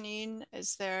Großschneen?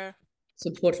 Is there?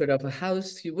 it's a portrait of a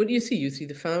house. What do you see? You see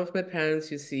the farm of my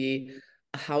parents. You see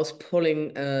a house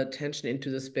pulling tension into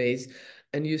the space,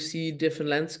 and you see different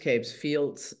landscapes,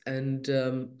 fields, and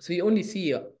so you only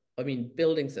see, I mean,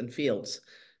 buildings and fields.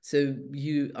 So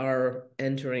you are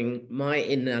entering my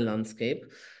inner landscape.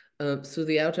 So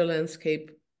the outer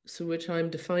landscape through which I'm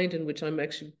defined and which I'm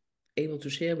actually able to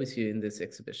share with you in this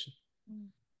exhibition.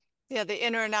 Yeah, the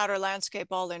inner and outer landscape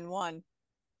all in one.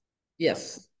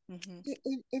 Yes. Mm-hmm.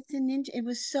 It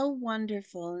was so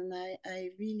wonderful, and I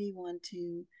really want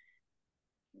to,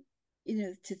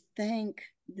 to thank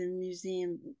the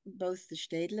museum, both the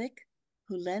Stedelijk,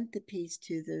 who lent the piece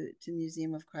to the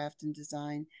Museum of Craft and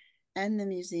Design, and the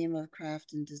Museum of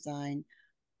Craft and Design,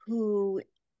 who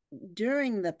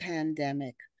during the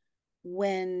pandemic,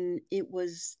 when it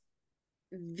was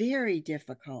very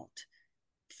difficult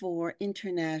for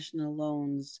international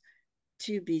loans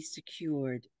to be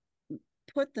secured,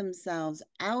 put themselves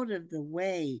out of the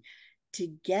way to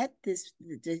get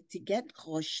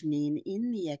Großschneen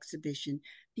in the exhibition,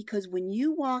 because when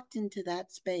you walked into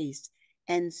that space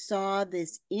and saw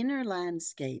this inner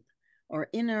landscape or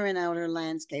inner and outer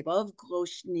landscape of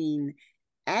Groshnin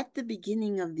at the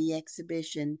beginning of the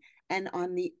exhibition, and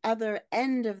on the other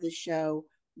end of the show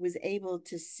was able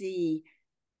to see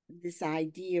this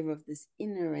idea of this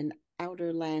inner and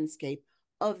outer landscape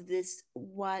of this,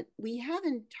 what we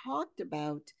haven't talked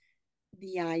about,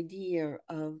 the idea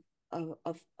of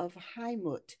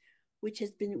Heimut, which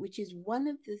is one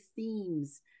of the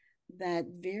themes that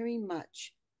very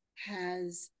much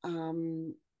has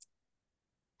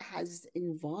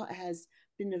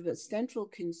been of a central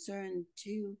concern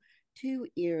to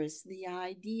Iris, the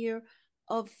idea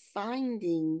of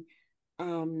finding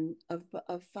of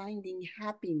finding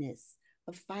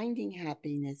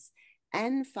happiness,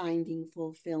 and finding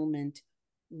fulfillment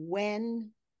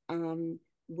when um,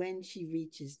 when she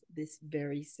reaches this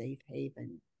very safe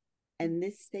haven. And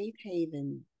this safe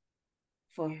haven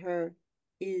for her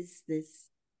is this.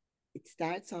 It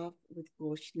starts off with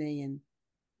Groshnayan,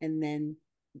 and then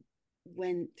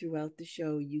when throughout the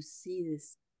show you see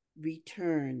this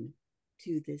return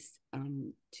to this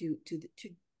to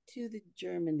the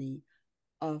Germany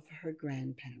of her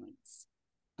grandparents,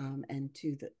 and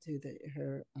to the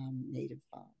her native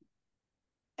farm.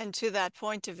 And to that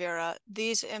point, Davira,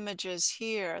 these images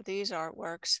here, these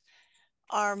artworks,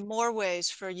 are more ways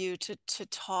for you to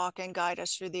talk and guide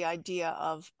us through the idea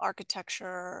of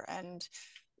architecture and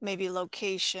maybe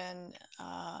location.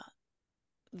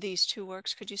 These two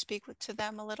works, could you speak to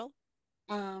them a little?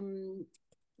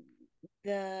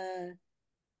 The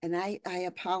and I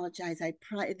apologize.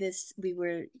 This we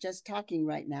were just talking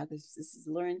right now. This is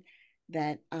learned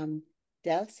that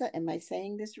Delta. Am I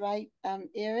saying this right?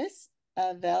 Iris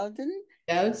Velden.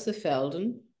 Delta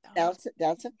Felden.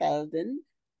 Delta Felden.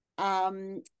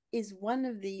 Um, is one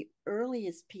of the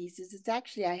earliest pieces. It's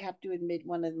actually, I have to admit,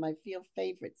 one of my field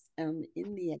favorites in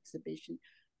the exhibition.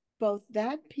 Both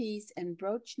that piece and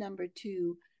brooch number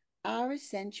 2 are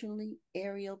essentially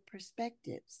aerial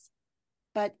perspectives,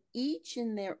 but each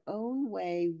in their own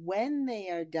way, when they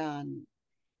are done,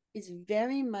 is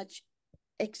very much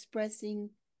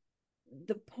expressing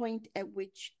the point at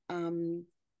which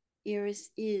Iris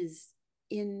is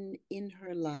in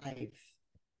her life.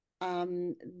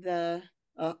 The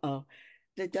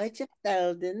the Deutsche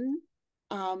Felden.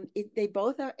 They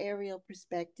both are aerial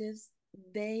perspectives.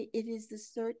 It is the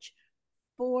search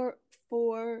for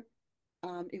for.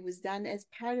 It was done as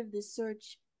part of the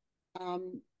search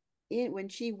um, when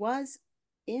she was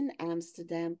in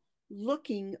Amsterdam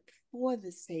looking for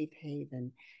the safe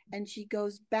haven, and she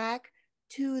goes back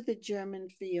to the German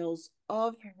fields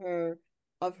of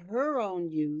her own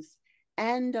youth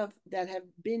and of that have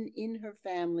been in her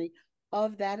family,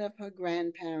 of that of her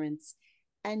grandparents.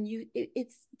 And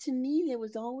it's to me there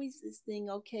was always this thing.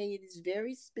 Okay, it is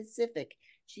very specific.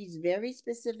 She's very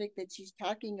specific that she's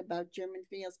talking about German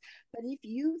fields. But if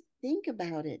you think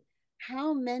about it,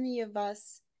 how many of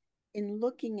us, in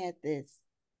looking at this,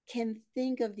 can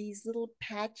think of these little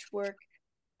patchwork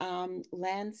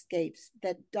landscapes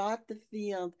that dot the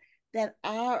field that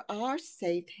are our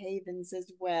safe havens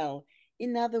as well?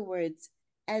 In other words,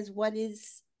 as what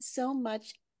is so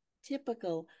much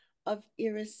typical of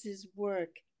Iris's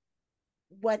work,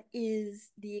 what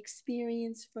is the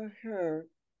experience for her,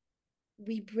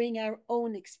 we bring our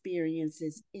own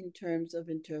experiences in terms of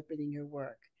interpreting her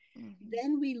work. Mm-hmm.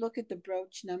 Then we look at the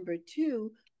brooch number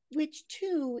 2, which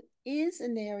too is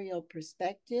an aerial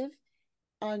perspective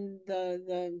on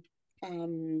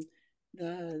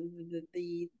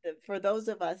for those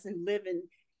of us who live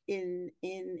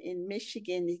in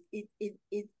Michigan.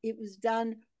 It was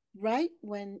done right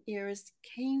when Iris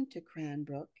came to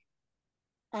Cranbrook,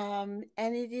 and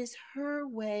it is her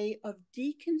way of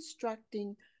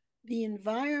deconstructing the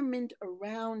environment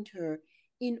around her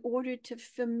in order to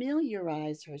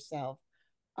familiarize herself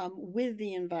with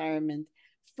the environment.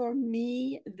 For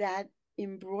me, that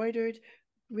embroidered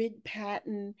grid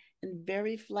pattern and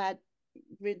very flat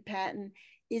grid pattern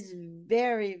is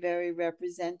very, very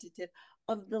representative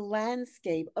of the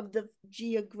landscape, of the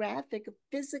geographic,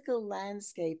 physical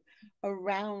landscape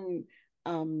around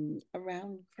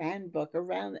Cranbrook,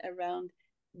 around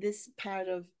this part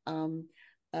of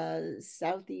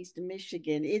southeast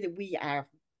Michigan. We are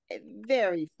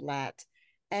very flat,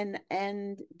 and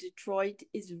Detroit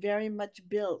is very much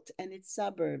built, and its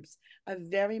suburbs are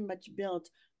very much built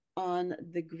on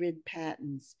the grid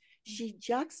patterns. She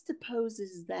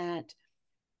juxtaposes that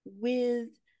with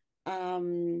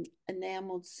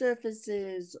enameled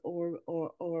surfaces or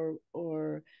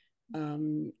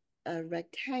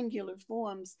rectangular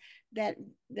forms that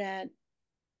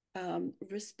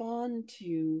respond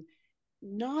to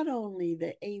not only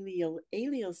the Eliel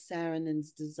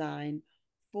Saarinen's design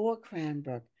for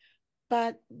Cranbrook,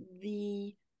 but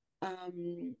the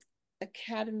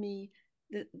academy,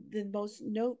 the most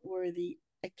noteworthy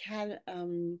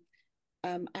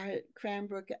our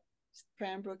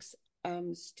Cranbrook's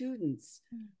students,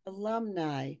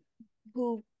 alumni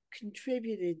who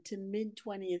contributed to mid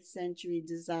 20th century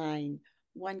design.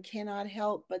 One cannot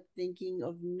help but thinking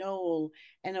of Noel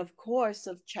and, of course,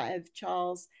 of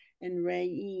Charles and Ray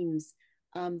Eames.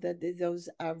 That those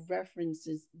are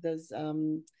references, those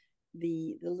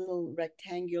the little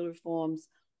rectangular forms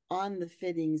on the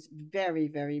fittings,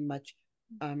 very much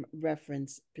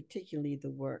reference, particularly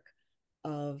the work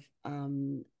of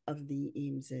the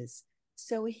Eameses.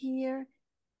 So here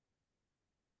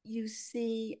you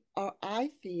see, or I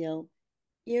feel,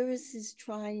 Iris is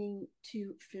trying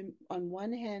to, on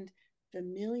one hand,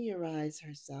 familiarize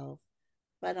herself,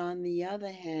 but on the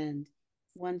other hand,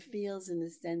 one feels, in a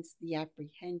sense, the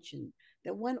apprehension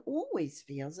that one always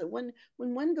feels, that when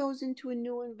one goes into a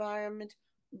new environment,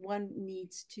 one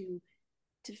needs to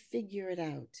figure it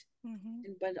out,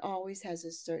 but always has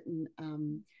a certain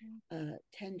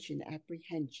tension,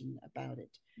 apprehension about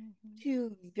it.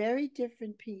 Two very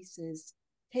different pieces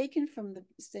taken from the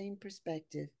same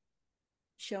perspective,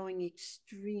 showing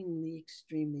extremely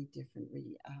different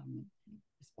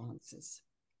responses.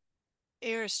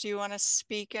 Iris, do you want to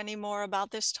speak any more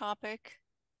about this topic?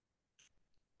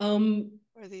 Or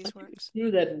these works? Threw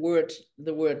that word,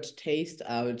 the word taste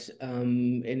out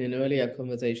in an earlier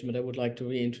conversation, but I would like to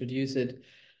reintroduce it.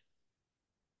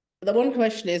 The one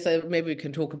question is, maybe we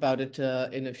can talk about it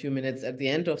in a few minutes at the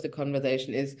end of the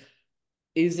conversation, is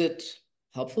it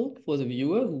helpful for the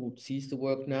viewer who sees the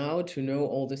work now to know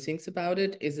all the things about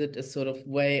it? Is it a sort of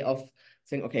way of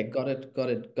saying, okay, got it.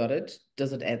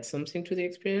 Does it add something to the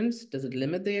experience? Does it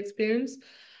limit the experience?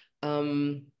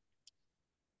 And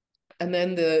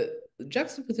then the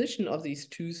juxtaposition of these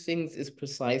two things is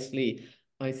precisely,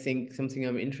 I think, something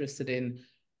I'm interested in.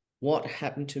 What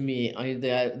happened to me?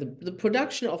 The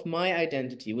production of my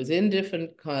identity within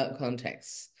different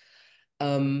contexts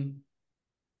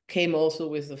came also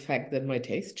with the fact that my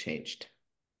taste changed.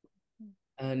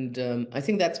 And I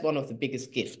think that's one of the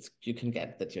biggest gifts you can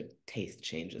get, that your taste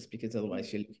changes, because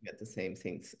otherwise you're looking at the same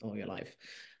things all your life.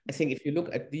 I think if you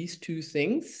look at these two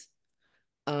things,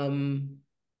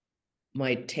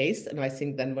 my taste, and I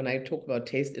think then when I talk about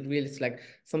taste, it really is like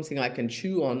something I can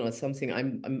chew on, or something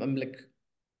I'm like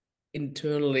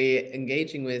internally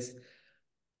engaging with,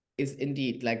 is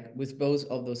indeed like with both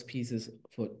of those pieces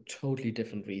for totally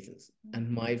different reasons. And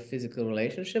my physical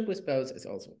relationship with both is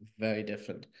also very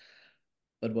different.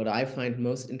 But what I find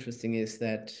most interesting is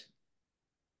that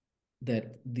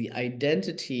the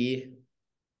identity,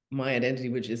 my identity,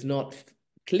 which is not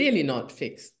clearly not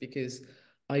fixed, because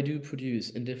I do produce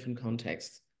in different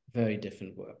contexts very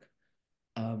different work.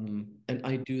 And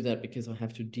I do that because I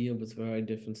have to deal with very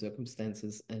different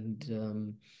circumstances,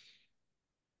 and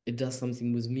it does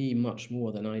something with me much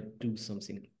more than I do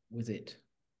something with it.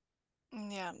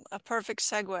 Yeah, a perfect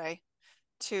segue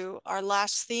to our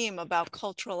last theme about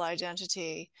cultural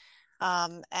identity.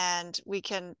 And we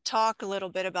can talk a little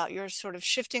bit about your sort of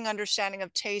shifting understanding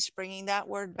of taste, bringing that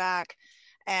word back,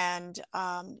 and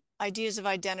ideas of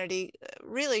identity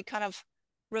really kind of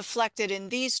reflected in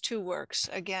these two works,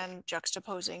 again,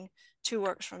 juxtaposing two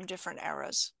works from different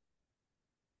eras.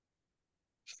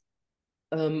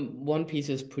 One piece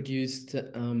is produced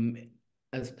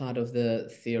as part of the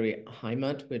theory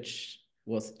Heimat, which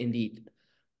was indeed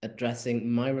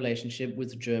addressing my relationship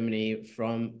with Germany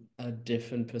from a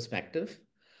different perspective.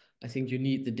 I think you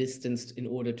need the distance in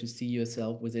order to see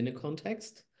yourself within a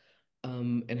context,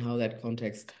 and how that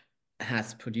context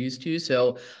has produced you.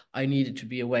 So I needed to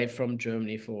be away from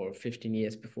Germany for 15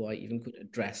 years before I even could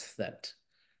address that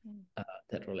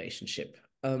that relationship.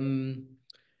 And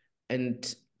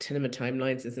tenement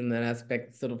timelines is in that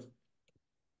aspect sort of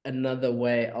another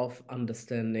way of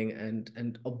understanding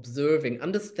and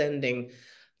understanding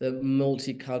the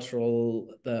multicultural,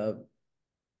 the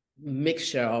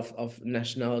mixture of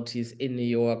nationalities in New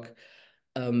York,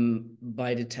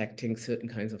 by detecting certain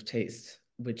kinds of taste,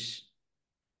 which,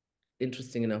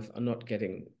 interesting enough, are not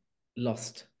getting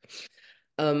lost.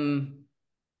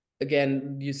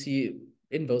 Again, you see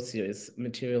in both series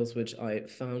materials which I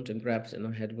found and grabbed and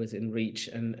I had within reach,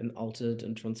 and altered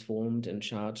and transformed and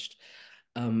charged.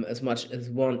 As much as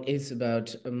one is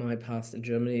about my past in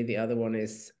Germany, the other one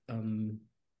is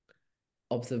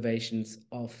observations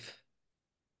of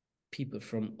people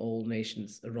from all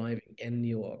nations arriving in New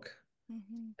York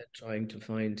and trying to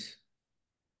find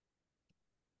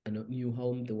a new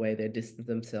home, the way they distance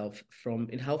themselves from,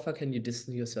 in how far can you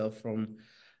distance yourself from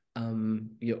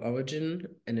your origin,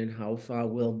 and in how far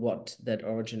will what that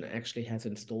origin actually has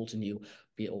installed in you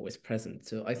be always present.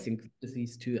 So I think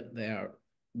these two, they're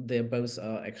both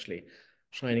are actually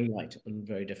shining light on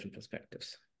very different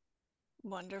perspectives.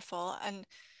 Wonderful. And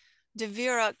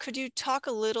Davira, could you talk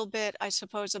a little bit, I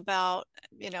suppose, about,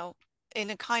 in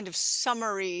a kind of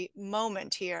summary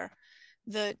moment here,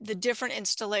 the different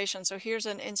installations? So here's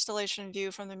an installation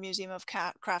view from the Museum of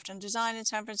Craft and Design in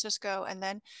San Francisco, and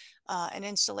then an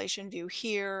installation view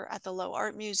here at the Lowe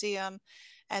Art Museum.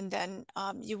 And then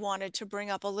you wanted to bring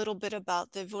up a little bit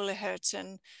about the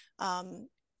Wohlerherzen,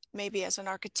 maybe as an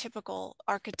archetypal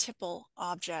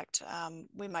object.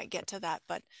 We might get to that,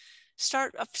 but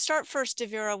start first,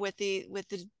 Davira, with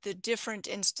the different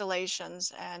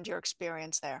installations and your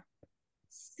experience there.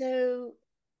 So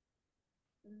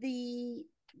the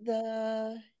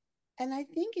and I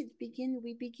think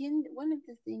we begin one of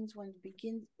the things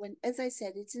when, as I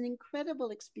said, it's an incredible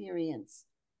experience,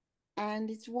 and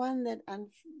it's one that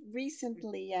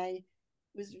recently I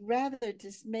was rather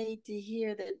dismayed to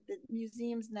hear that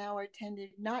museums now are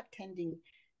not tending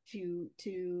to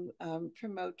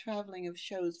promote traveling of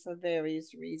shows for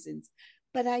various reasons.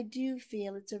 But I do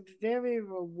feel it's a very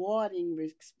rewarding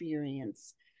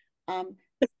experience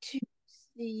to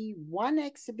see one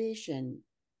exhibition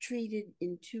treated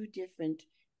in two different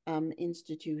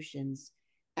institutions.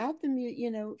 At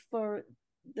the for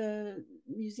the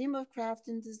Museum of Craft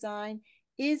and Design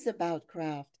is about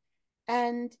craft,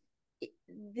 and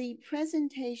the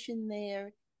presentation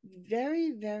there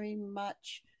very, very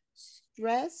much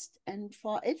stressed and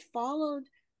it followed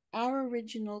our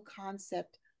original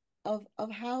concept of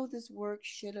how this work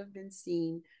should have been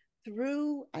seen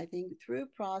through, I think, through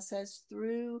process,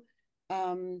 through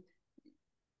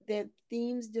the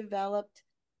themes developed,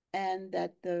 and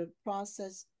that the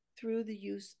process through the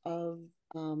use of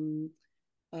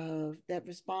that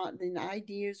response, and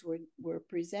ideas were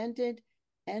presented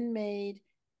and made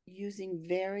using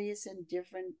various and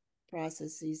different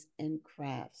processes and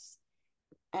crafts.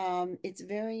 It's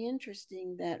very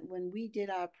interesting that when we did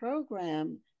our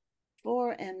program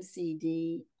for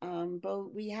MCD,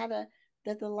 but we had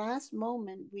at the last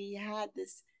moment we had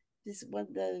this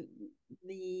what the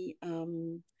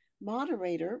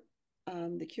moderator,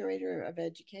 the curator of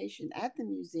education at the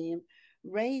museum,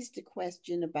 raised a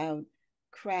question about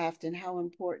craft and how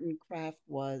important craft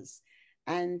was.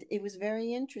 And it was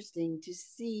very interesting to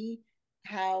see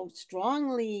how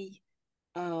strongly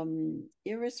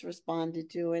Iris responded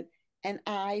to it. And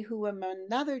I, who am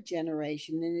another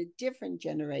generation, in a different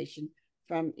generation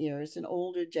from Iris, an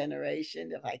older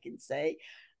generation, if I can say,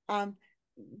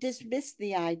 dismissed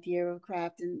the idea of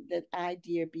craft and that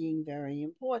idea being very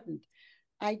important.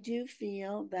 I do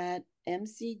feel that at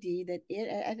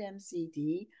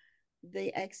MCD,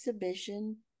 the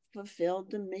exhibition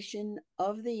fulfilled the mission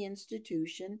of the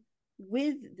institution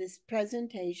with this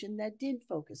presentation that did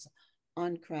focus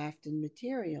on craft and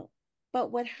material.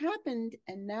 But what happened,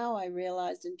 and now I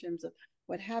realized in terms of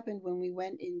what happened when we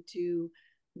went into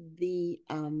the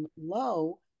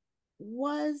Lowe,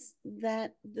 was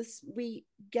that we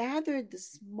gathered the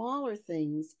smaller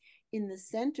things in the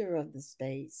center of the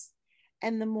space,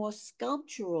 and the more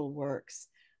sculptural works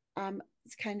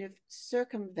kind of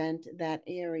circumvent that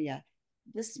area.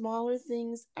 The smaller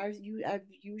things are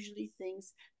usually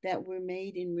things that were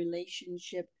made in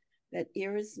relationship, that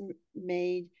Iris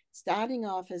made, starting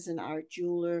off as an art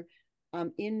jeweler,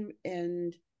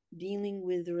 and dealing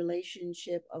with the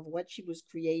relationship of what she was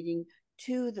creating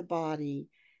to the body.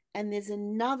 And there's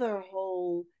another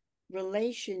whole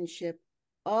relationship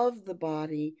of the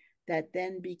body that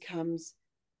then becomes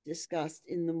discussed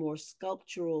in the more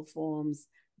sculptural forms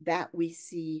that we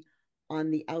see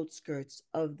on the outskirts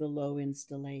of the Lowe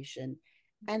installation.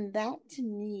 And that, to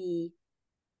me,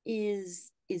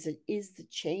 is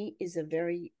a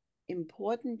very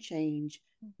important change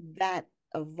that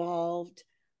evolved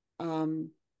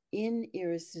in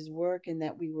Iris's work, and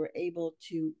that we were able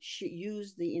to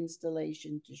use the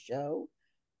installation to show.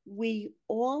 We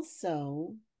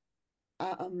also,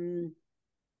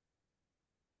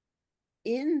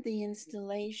 in the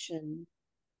installation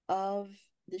of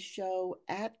the show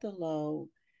at the Lowe,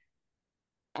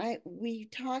 we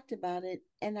talked about it,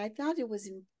 and I thought it was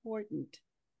important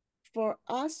for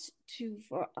us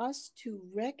to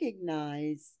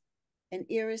recognize, and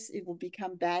Iris, it will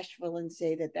become bashful and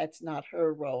say that that's not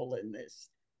her role in this.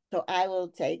 So I will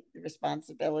take the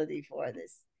responsibility for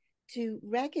this, to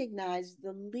recognize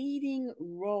the leading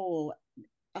role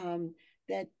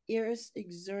that Iris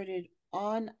exerted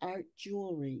on art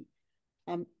jewelry,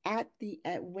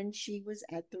 when she was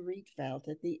at the Rietveld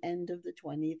at the end of the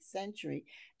 20th century.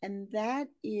 And that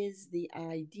is the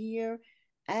idea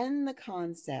and the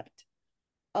concept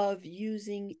of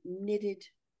using knitted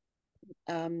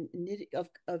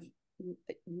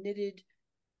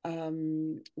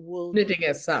wool. Knitting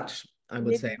as such, I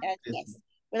would say. Yes,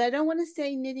 but I don't want to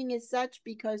say knitting as such,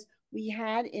 because we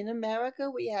had in America,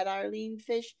 we had Arlene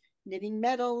Fish knitting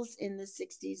medals in the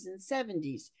 60s and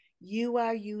 70s. You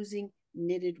are using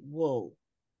knitted wool,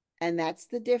 and that's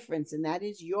the difference, and that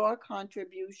is your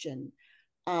contribution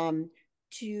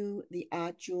to the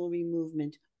art jewelry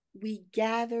movement. We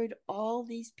gathered all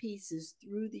these pieces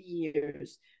through the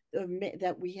years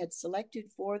that we had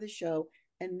selected for the show,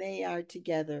 and they are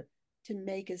together to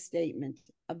make a statement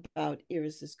about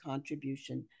Iris's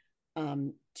contribution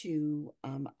to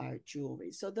art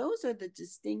jewelry. So those are the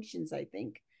distinctions, I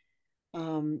think,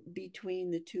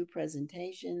 between the two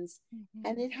presentations.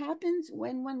 And it happens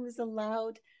when one was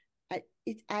allowed.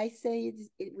 I say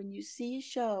when you see a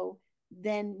show,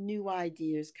 then new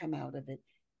ideas come out of it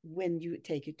when you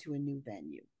take it to a new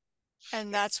venue.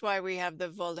 And that's why we have the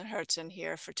Vollenherzen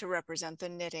here to represent the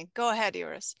knitting. Go ahead,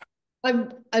 Iris.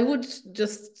 I would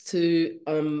just to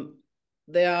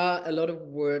there are a lot of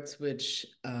words which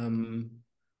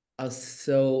are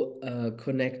so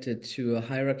connected to a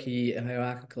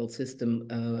hierarchical system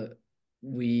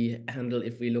we handle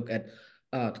if we look at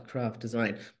art, craft,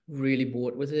 design. Really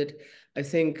bored with it. I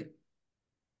think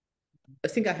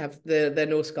I have there are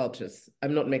no sculptures.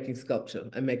 I'm not making sculpture.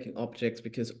 I'm making objects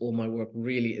because all my work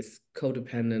really is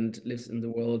codependent, lives in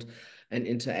the world, and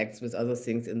interacts with other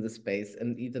things in the space.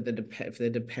 And either if they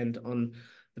depend on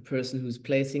the person who's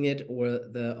placing it or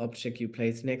the object you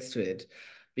place next to it.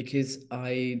 Because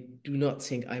I do not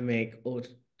think I make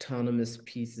autonomous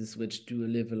pieces which do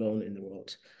live alone in the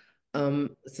world.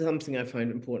 Something I find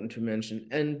important to mention.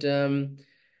 And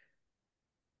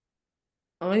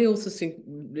I also think,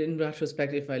 in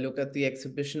retrospect, if I look at the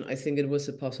exhibition, I think it was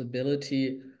a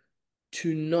possibility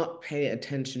to not pay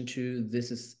attention to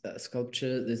this is a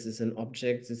sculpture, this is an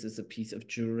object, this is a piece of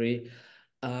jewelry,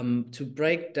 to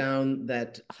break down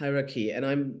that hierarchy. And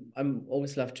I'm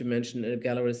always love to mention a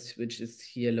gallerist which is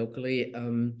here locally,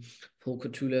 Volker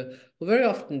Thule, who very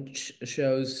often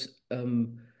shows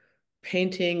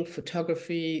painting,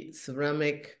 photography,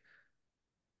 ceramic.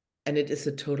 And it is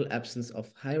a total absence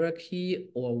of hierarchy,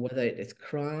 or whether it is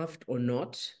craft or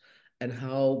not, and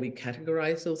how we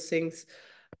categorize those things.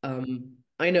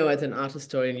 I know as an art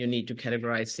historian, you need to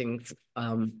categorize things.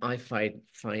 I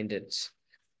find it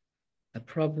a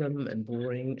problem and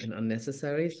boring and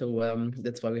unnecessary. So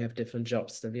that's why we have different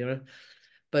jobs, Davira.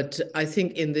 But I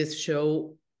think in this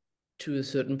show, to a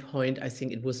certain point, I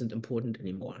think it wasn't important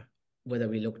anymore, whether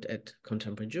we looked at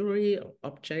contemporary jewelry or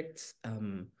objects,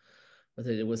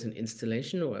 whether it was an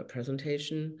installation or a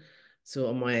presentation.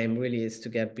 So my aim really is to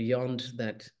get beyond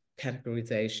that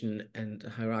categorization and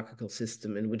hierarchical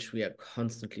system in which we are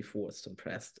constantly forced and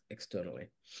pressed externally.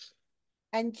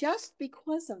 And just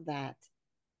because of that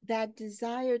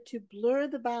desire to blur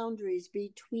the boundaries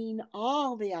between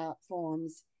all the art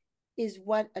forms is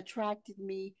what attracted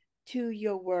me to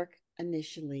your work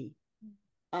initially.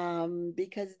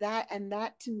 Because that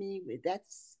to me,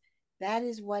 that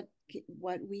is what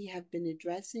we have been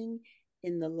addressing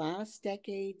in the last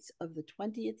decades of the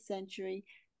 20th century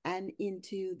and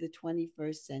into the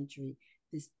 21st century,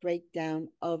 this breakdown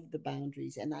of the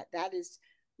boundaries. And that is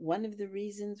one of the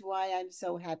reasons why I'm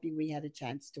so happy we had a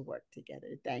chance to work together.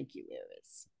 Thank you,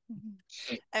 Iris.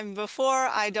 And before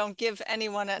I don't give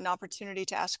anyone an opportunity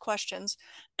to ask questions,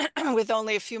 with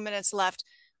only a few minutes left,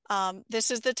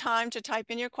 this is the time to type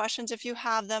in your questions if you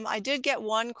have them. I did get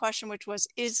one question, which was,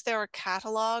 is there a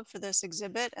catalog for this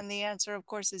exhibit? And the answer, of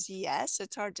course, is yes.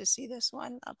 It's hard to see this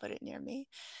one. I'll put it near me.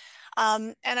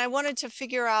 And I wanted to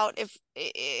figure out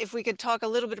if we could talk a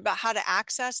little bit about how to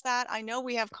access that. I know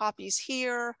we have copies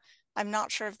here. I'm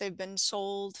not sure if they've been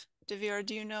sold. Davira,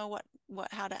 do you know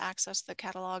how to access the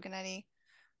catalog in any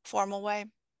formal way?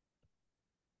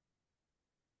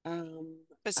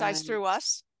 Besides through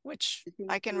us, which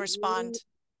I can respond.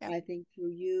 I think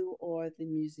through you or the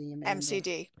museum.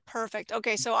 MCD. Perfect.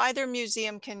 Okay, so either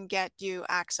museum can get you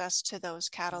access to those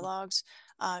catalogs,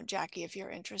 Jackie, if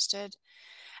you're interested.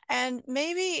 And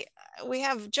maybe we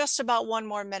have just about one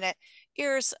more minute.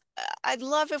 Iris, I'd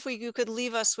love if you could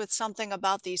leave us with something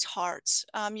about these hearts.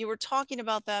 You were talking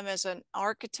about them as an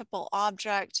archetypal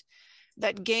object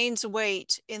that gains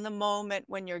weight in the moment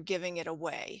when you're giving it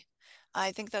away.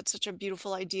 I think that's such a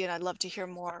beautiful idea, and I'd love to hear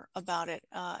more about it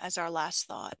as our last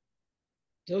thought.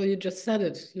 So you just said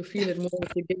it. You feel it more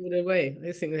if you give it away.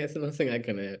 I think there's nothing I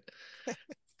can add.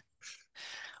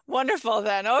 Wonderful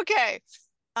then. Okay.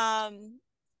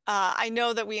 I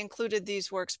know that we included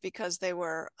these works because they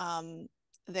were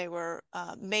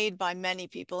made by many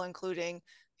people, including,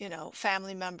 you know,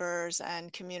 family members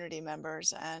and community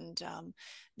members. And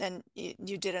then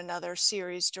you did another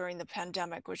series during the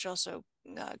pandemic, which also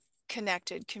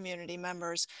connected community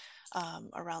members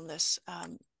around this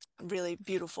really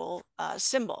beautiful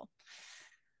symbol.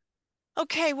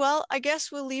 Okay, well, I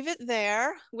guess we'll leave it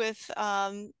there with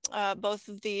both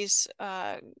of these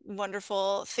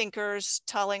wonderful thinkers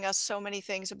telling us so many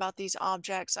things about these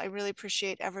objects. I really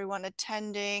appreciate everyone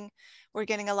attending. We're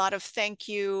getting a lot of thank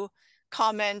you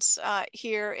comments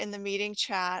here in the meeting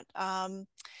chat.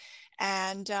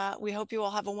 And we hope you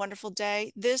all have a wonderful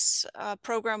day. This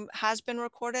program has been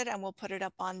recorded, and we'll put it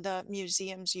up on the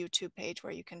museum's YouTube page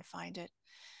where you can find it.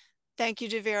 Thank you,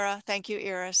 Davira. Thank you,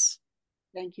 Iris.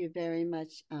 Thank you very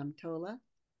much, Tola.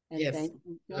 And Yes, thank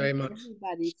you very much.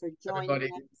 everybody for joining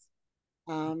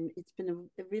us. It's been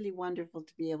really wonderful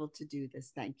to be able to do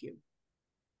this. Thank you.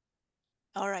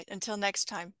 All right. Until next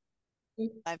time.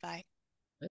 Bye-bye.